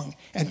wrong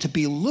and to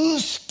be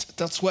loosed.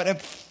 That's what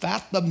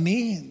ephatha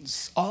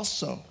means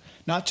also.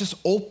 Not just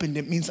opened,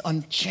 it means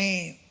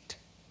unchained.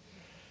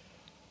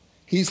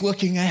 He's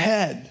looking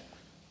ahead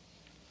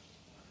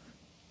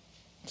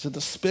to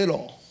the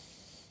spittle,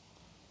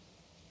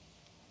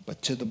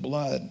 but to the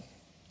blood,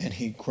 and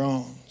he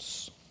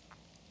groans.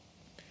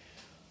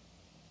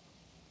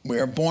 We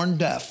are born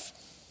deaf.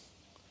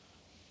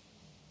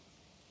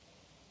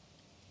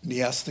 And he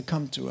has to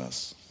come to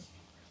us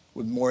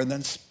with more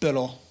than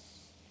spittle.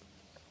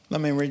 Let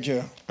me read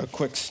you a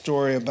quick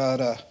story about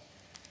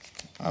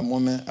a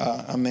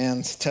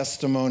man's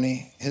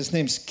testimony. His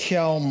name's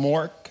Kjell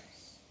Mork.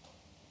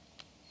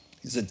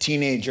 Was a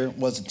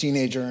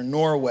teenager in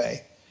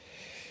Norway.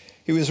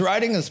 He was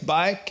riding his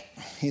bike.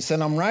 He said,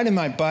 I'm riding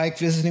my bike,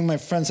 visiting my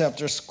friends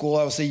after school.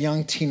 I was a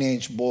young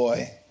teenage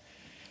boy.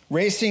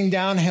 Racing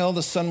downhill,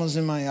 the sun was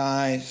in my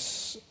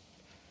eyes.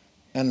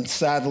 And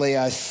sadly,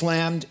 I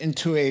slammed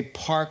into a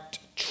parked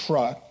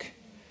truck,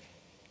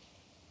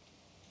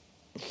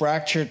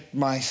 fractured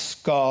my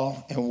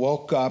skull, and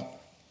woke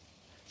up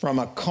from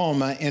a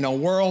coma in a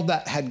world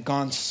that had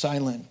gone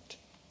silent.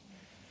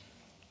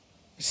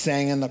 I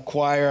sang in the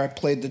choir, I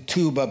played the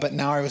tuba, but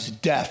now I was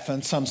deaf,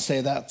 and some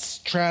say that's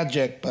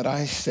tragic, but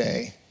I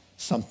say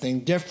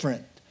something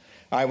different.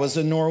 I was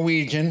a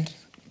Norwegian,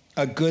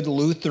 a good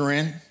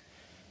Lutheran,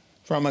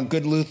 from a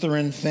good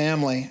Lutheran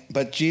family,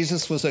 but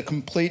Jesus was a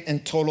complete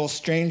and total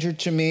stranger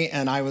to me,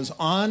 and I was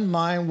on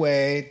my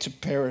way to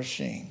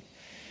perishing.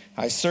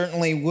 I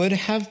certainly would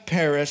have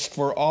perished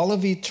for all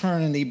of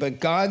eternity, but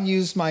God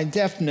used my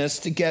deafness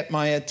to get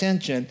my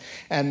attention.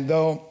 And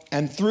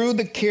through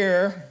the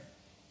care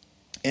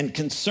and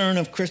concern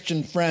of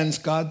Christian friends,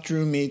 God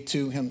drew me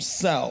to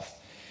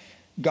himself.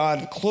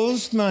 God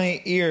closed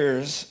my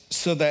ears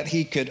so that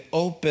he could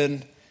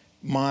open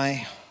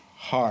my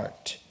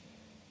heart.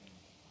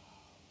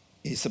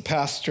 He's a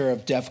pastor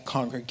of deaf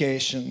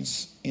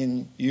congregations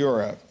in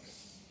Europe.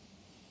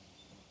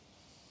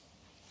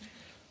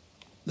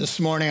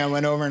 This morning I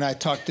went over and I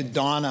talked to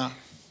Donna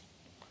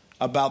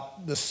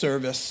about the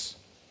service.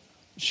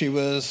 She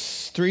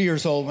was 3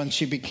 years old when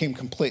she became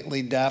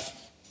completely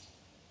deaf.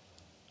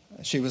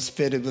 She was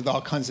fitted with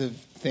all kinds of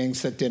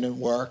things that didn't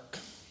work.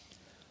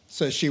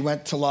 So she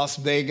went to Las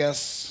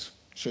Vegas.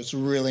 She was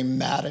really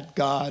mad at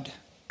God.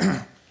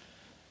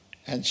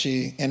 And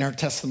she, in her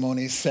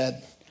testimony,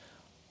 said,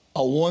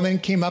 a woman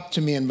came up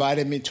to me,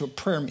 invited me to a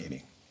prayer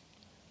meeting.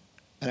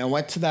 And I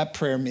went to that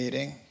prayer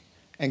meeting,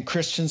 and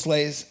Christians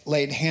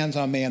laid hands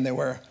on me, and they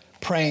were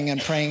praying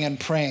and praying and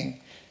praying.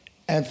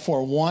 And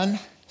for 1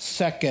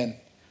 second,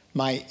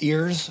 my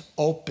ears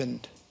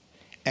opened,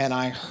 and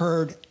I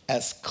heard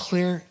as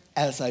clear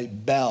as a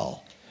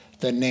bell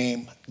the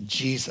name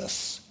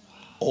Jesus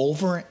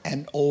over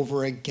and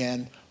over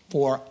again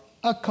for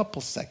a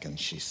couple seconds,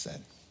 she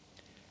said.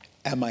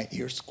 And my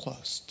ears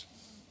closed.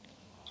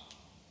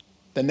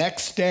 The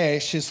next day,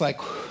 she's like,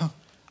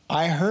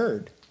 I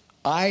heard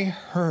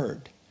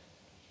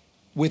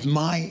with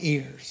my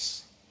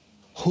ears,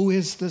 who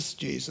is this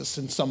Jesus?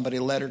 And somebody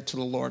led her to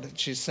the Lord, and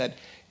she said,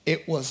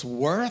 it was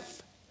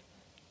worth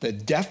the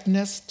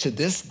deafness to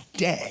this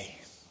day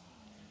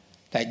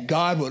that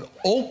God would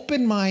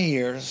open my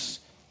ears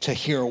to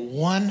hear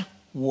one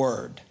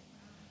word,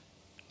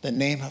 the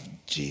name of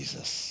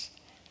Jesus.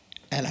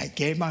 And I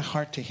gave my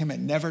heart to him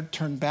and never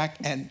turned back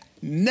and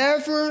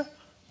never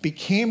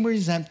became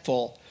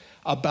resentful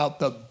about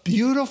the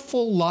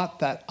beautiful lot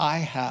that I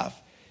have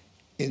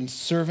in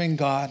serving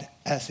God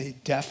as a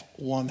deaf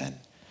woman.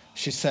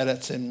 She said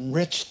it's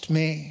enriched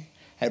me,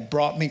 had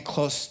brought me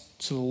close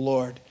to the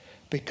Lord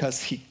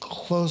because he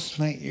closed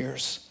my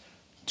ears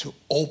to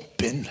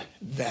open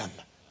them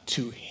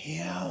to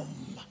him.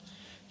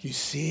 You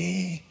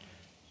see?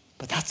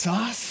 But that's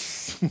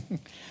us.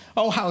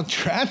 Oh, how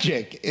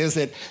tragic is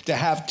it to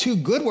have two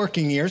good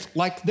working ears,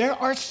 like there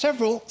are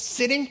several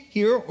sitting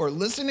here or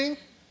listening,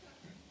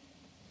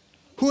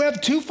 who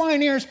have two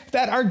fine ears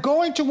that are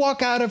going to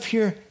walk out of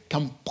here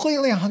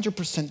completely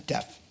 100%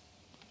 deaf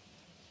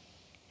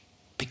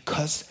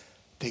because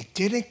they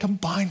didn't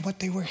combine what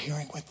they were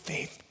hearing with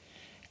faith.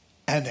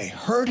 And they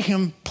heard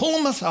him pull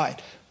them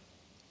aside,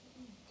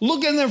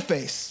 look in their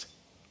face,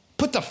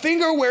 put the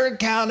finger where it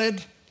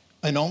counted,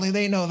 and only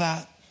they know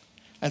that,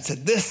 and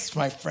said, this,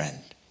 my friend,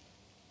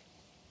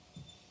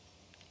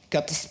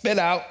 got to spit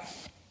out,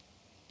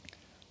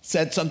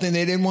 said something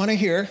they didn't want to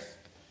hear,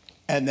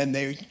 and then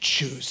they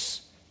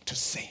choose to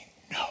say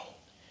no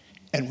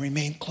and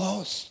remain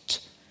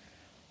closed.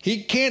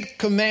 He can't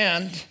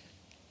command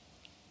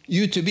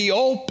you to be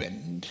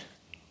opened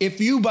if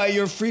you, by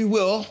your free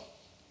will,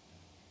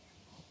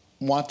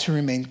 want to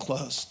remain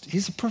closed.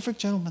 He's a perfect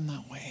gentleman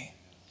that way,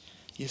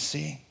 you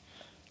see.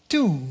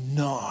 Do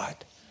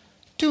not.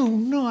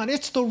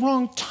 It's the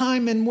wrong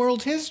time in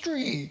world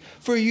history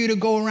for you to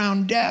go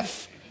around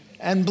deaf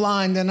and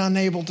blind and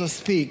unable to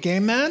speak.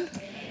 Amen?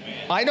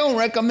 I don't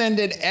recommend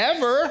it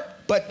ever,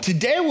 but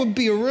today would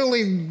be a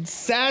really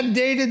sad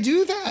day to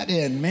do that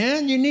in,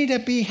 man. You need to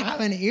be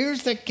having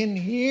ears that can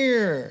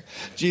hear.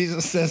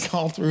 Jesus says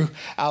all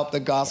throughout the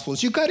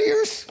Gospels, you got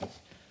ears?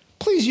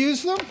 Please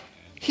use them.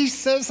 He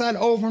says that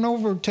over and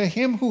over to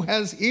him who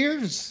has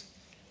ears.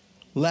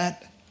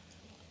 Let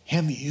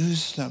him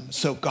use them.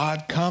 So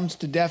God comes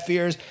to deaf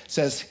ears,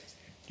 says,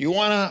 you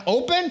want to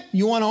open?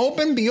 You want to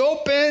open? Be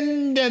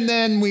opened. And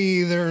then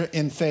we either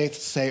in faith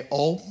say,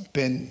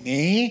 open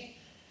me,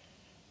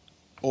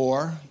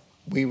 or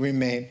we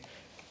remain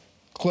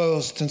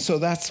closed. And so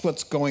that's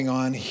what's going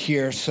on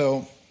here.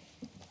 So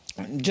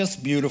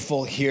just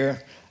beautiful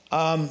here.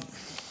 One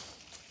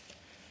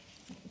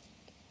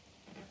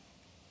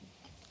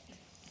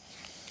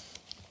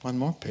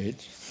more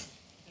page.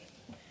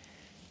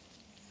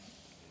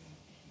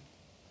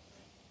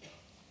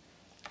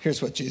 Here's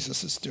what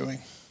Jesus is doing.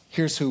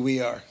 Here's who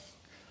we are.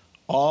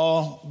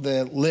 All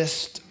the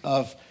list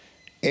of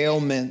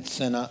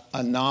ailments and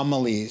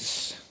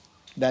anomalies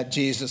that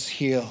Jesus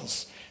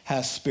heals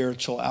has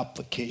spiritual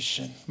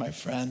application, my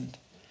friend.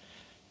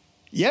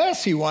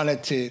 Yes, he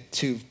wanted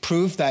to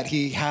prove that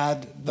he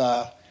had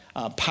the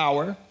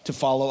power to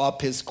follow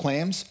up his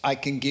claims. I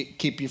can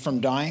keep you from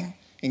dying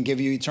and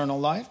give you eternal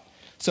life.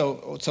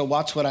 So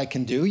watch what I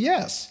can do.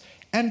 Yes.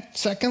 And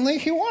secondly,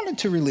 he wanted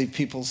to relieve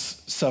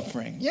people's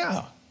suffering.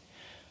 Yeah.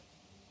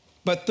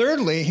 But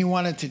thirdly, he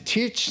wanted to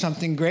teach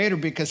something greater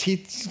because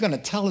he's going to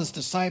tell his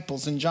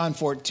disciples in John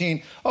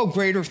 14,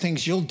 greater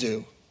things you'll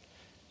do.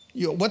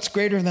 What's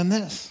greater than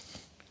this?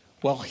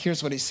 Well,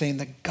 here's what he's saying.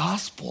 The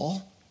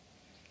gospel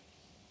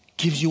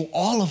gives you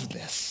all of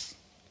this.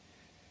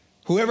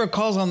 Whoever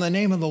calls on the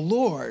name of the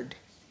Lord,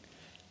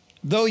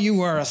 though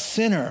you are a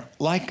sinner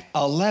like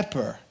a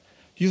leper,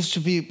 you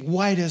should be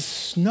white as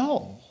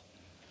snow.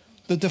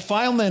 The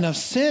defilement of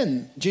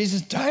sin,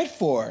 Jesus died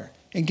for.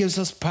 It gives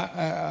us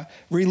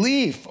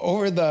relief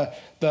over the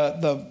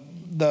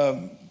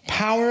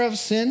power of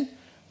sin,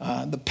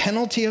 the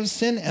penalty of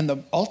sin,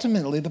 and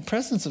ultimately the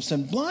presence of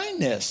sin.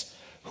 Blindness.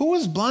 Who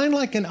is blind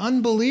like an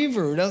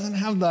unbeliever who doesn't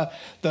have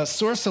the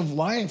source of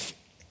life?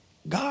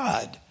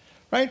 God,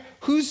 right?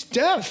 Who's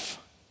deaf?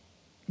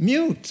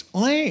 mute,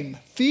 lame,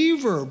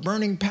 fever,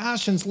 burning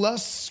passions,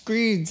 lusts,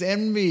 greeds,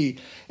 envy.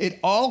 It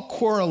all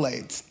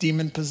correlates.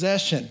 Demon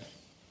possession,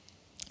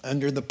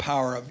 under the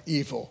power of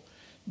evil,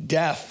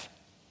 death.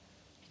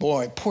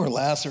 Boy, poor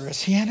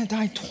Lazarus, he had to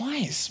die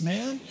twice,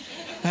 man.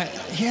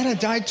 He had to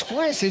die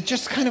twice. It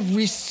just kind of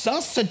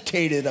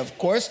resuscitated, of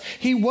course.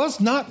 He was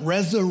not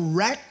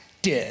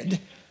resurrected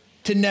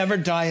to never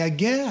die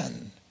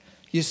again.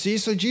 You see,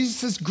 so Jesus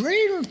says,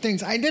 greater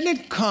things. I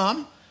didn't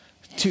come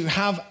to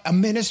have a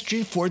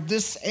ministry for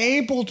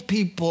disabled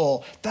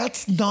people.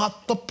 That's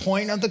not the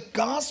point of the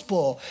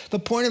gospel. The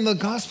point of the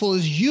gospel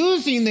is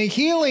using the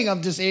healing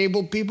of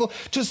disabled people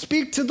to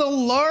speak to the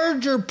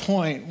larger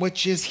point,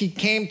 which is he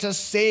came to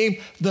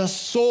save the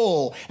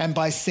soul. And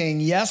by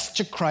saying yes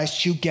to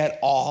Christ, you get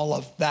all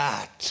of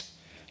that.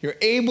 You're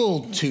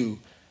able to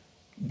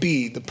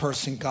be the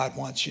person God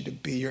wants you to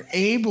be. You're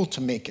able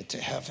to make it to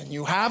heaven.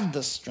 You have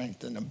the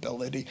strength and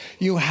ability.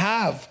 You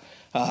have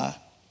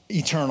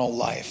eternal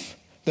life.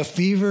 The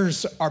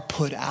fevers are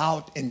put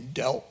out and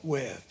dealt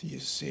with, you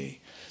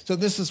see. So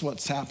this is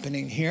what's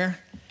happening here.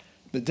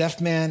 The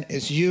deaf man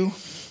is you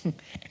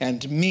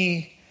and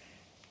me,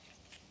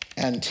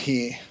 and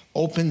he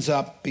opens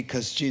up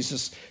because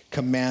Jesus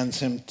commands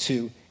him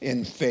to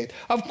in faith.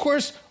 Of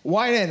course,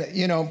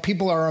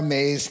 people are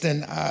amazed,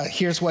 and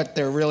here's what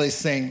they're really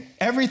saying.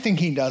 Everything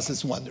he does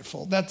is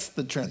wonderful. That's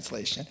the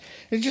translation.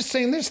 They're just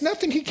saying there's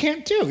nothing he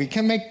can't do. He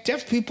can make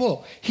deaf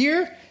people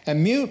hear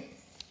and mute,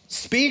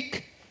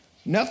 speak,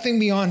 nothing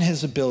beyond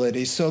his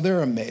ability. So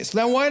they're amazed.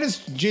 Now, why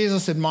does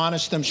Jesus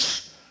admonish them?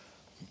 Shh,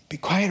 be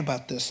quiet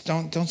about this.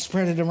 Don't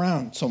spread it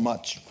around so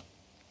much.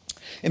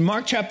 In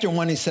Mark chapter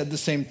 1, he said the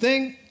same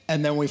thing,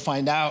 and then we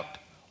find out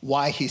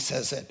why he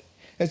says it.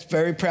 It's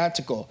very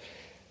practical.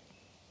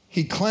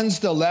 He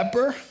cleansed the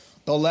leper.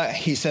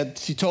 He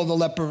told the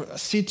leper,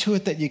 see to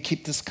it that you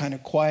keep this kind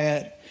of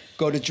quiet,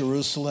 go to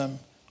Jerusalem,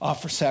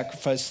 offer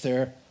sacrifice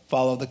there,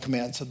 follow the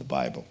commands of the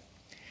Bible.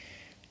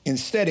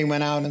 Instead, he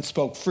went out and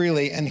spoke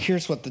freely, and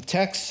here's what the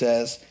text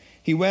says.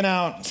 He went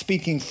out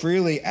speaking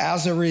freely.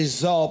 As a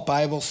result,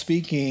 Bible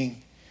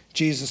speaking,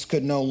 Jesus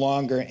could no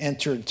longer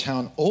enter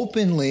town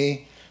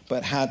openly,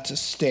 but had to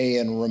stay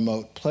in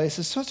remote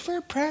places. So it's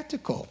very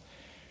practical.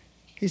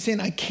 He's saying,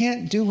 I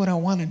can't do what I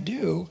want to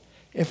do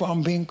if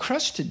I'm being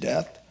crushed to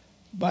death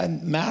by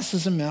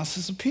masses and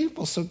masses of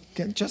people. So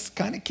just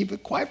kind of keep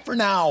it quiet for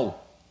now.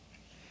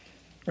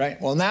 Right?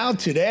 Well, now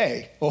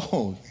today,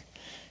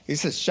 he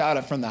says, shout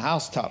it from the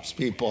housetops,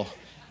 people.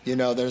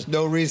 There's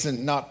no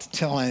reason not to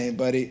tell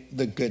anybody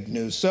the good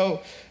news.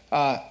 So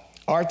our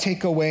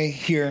takeaway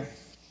here,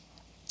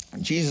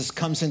 Jesus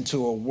comes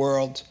into a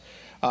world,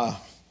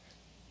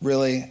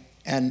 really,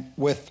 and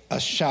with a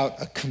shout,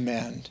 a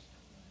command.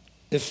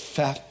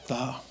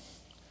 Ephphatha,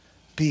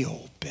 be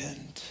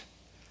opened.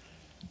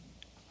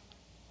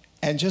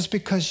 And just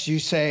because you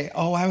say,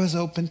 I was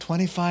open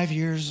 25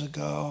 years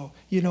ago,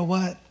 you know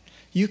what?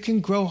 You can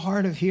grow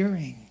hard of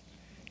hearing.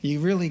 You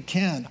really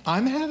can.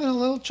 I'm having a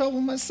little trouble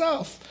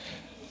myself.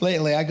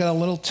 Lately, I got a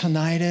little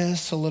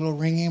tinnitus, a little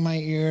ringing in my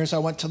ears. I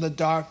went to the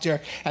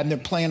doctor, and they're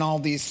playing all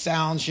these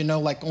sounds,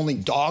 like only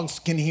dogs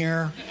can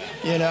hear,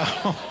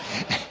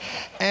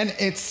 And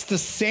it's the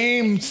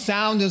same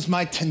sound as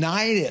my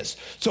tinnitus.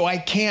 So I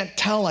can't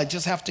tell. I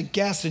just have to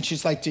guess. And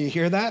she's like, do you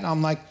hear that? And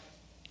I'm like,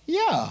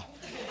 yeah.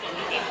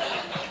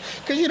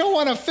 Because you don't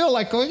want to feel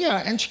like,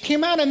 yeah. And she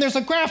came out, and there's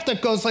a graph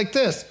that goes like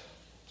this.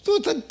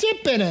 With a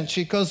dip in it.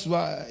 She goes,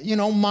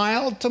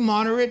 mild to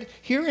moderate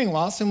hearing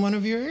loss in one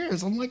of your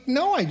ears. I'm like,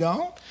 no, I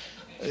don't.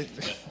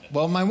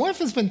 Well, my wife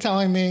has been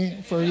telling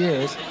me for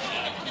years.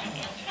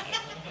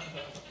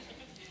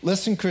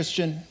 Listen,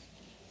 Christian,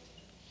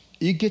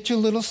 you get your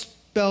little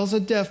spells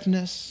of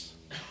deafness.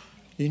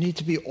 You need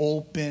to be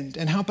opened.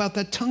 And how about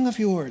that tongue of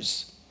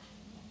yours?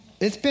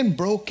 It's been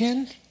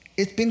broken.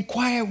 It's been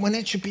quiet when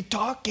it should be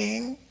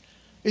talking.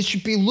 It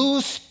should be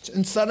loosed,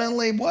 and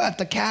suddenly what?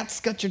 The cat's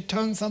got your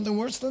tongue, something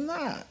worse than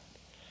that.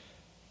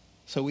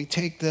 So we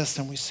take this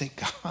and we say,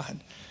 God,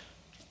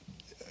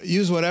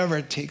 use whatever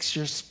it takes.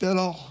 Your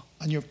spittle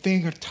on your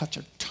finger, touch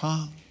your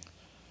tongue.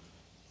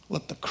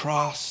 Let the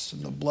cross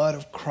and the blood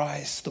of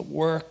Christ, the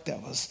work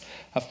that was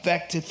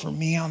effected for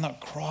me on the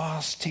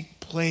cross,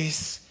 take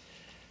place,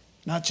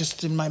 not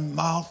just in my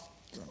mouth,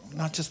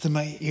 not just in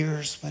my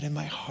ears, but in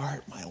my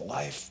heart, my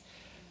life.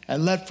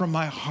 And let from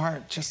my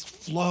heart just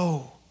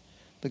flow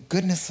the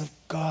goodness of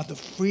God, the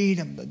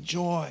freedom, the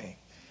joy,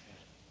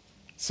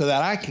 so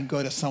that I can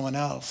go to someone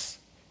else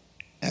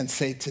and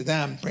say to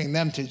them, bring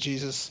them to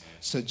Jesus,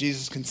 so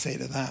Jesus can say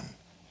to them,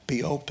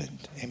 be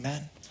opened.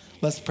 Amen.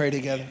 Let's pray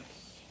together.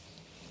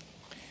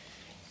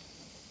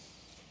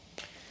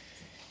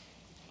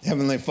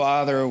 Heavenly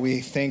Father,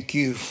 we thank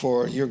you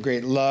for your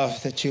great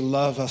love, that you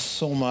love us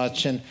so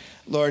much. And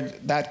Lord,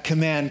 that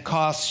command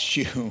costs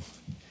you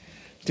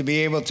to be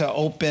able to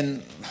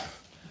open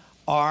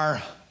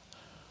our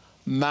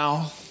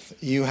mouth.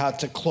 You had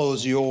to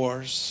close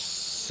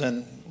yours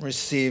and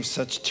receive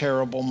such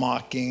terrible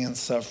mocking and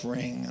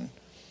suffering. And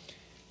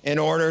in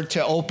order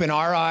to open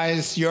our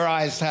eyes, your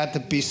eyes had to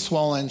be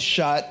swollen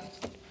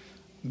shut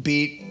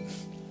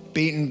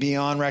beaten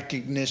beyond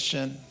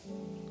recognition.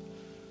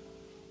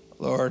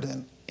 Lord,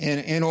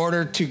 in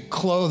order to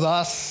clothe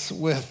us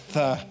with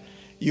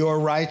your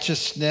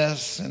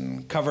righteousness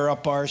and cover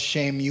up our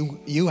shame,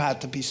 you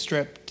had to be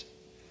stripped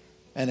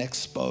and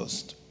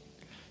exposed.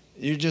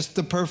 You're just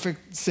the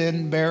perfect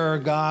sin bearer,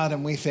 God,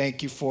 and we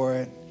thank you for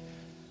it.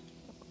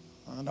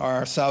 And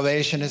our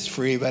salvation is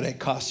free, but it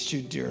costs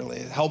you dearly.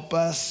 Help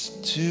us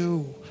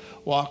to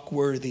walk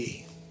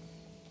worthy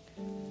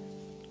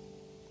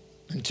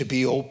and to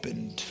be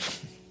opened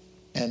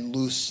and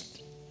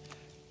loosed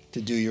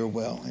to do your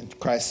will. In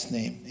Christ's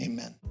name,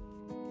 amen.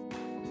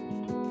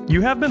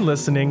 You have been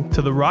listening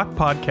to the Rock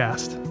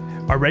Podcast.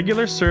 Our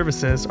regular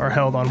services are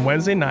held on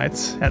Wednesday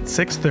nights at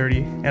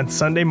 6:30 and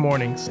Sunday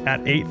mornings at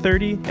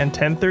 8:30 and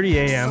 10:30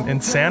 a.m. in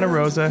Santa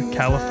Rosa,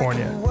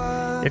 California.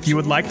 If you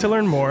would like to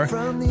learn more,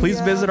 please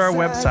visit our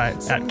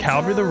website at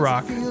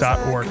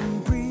calvarytherock.org.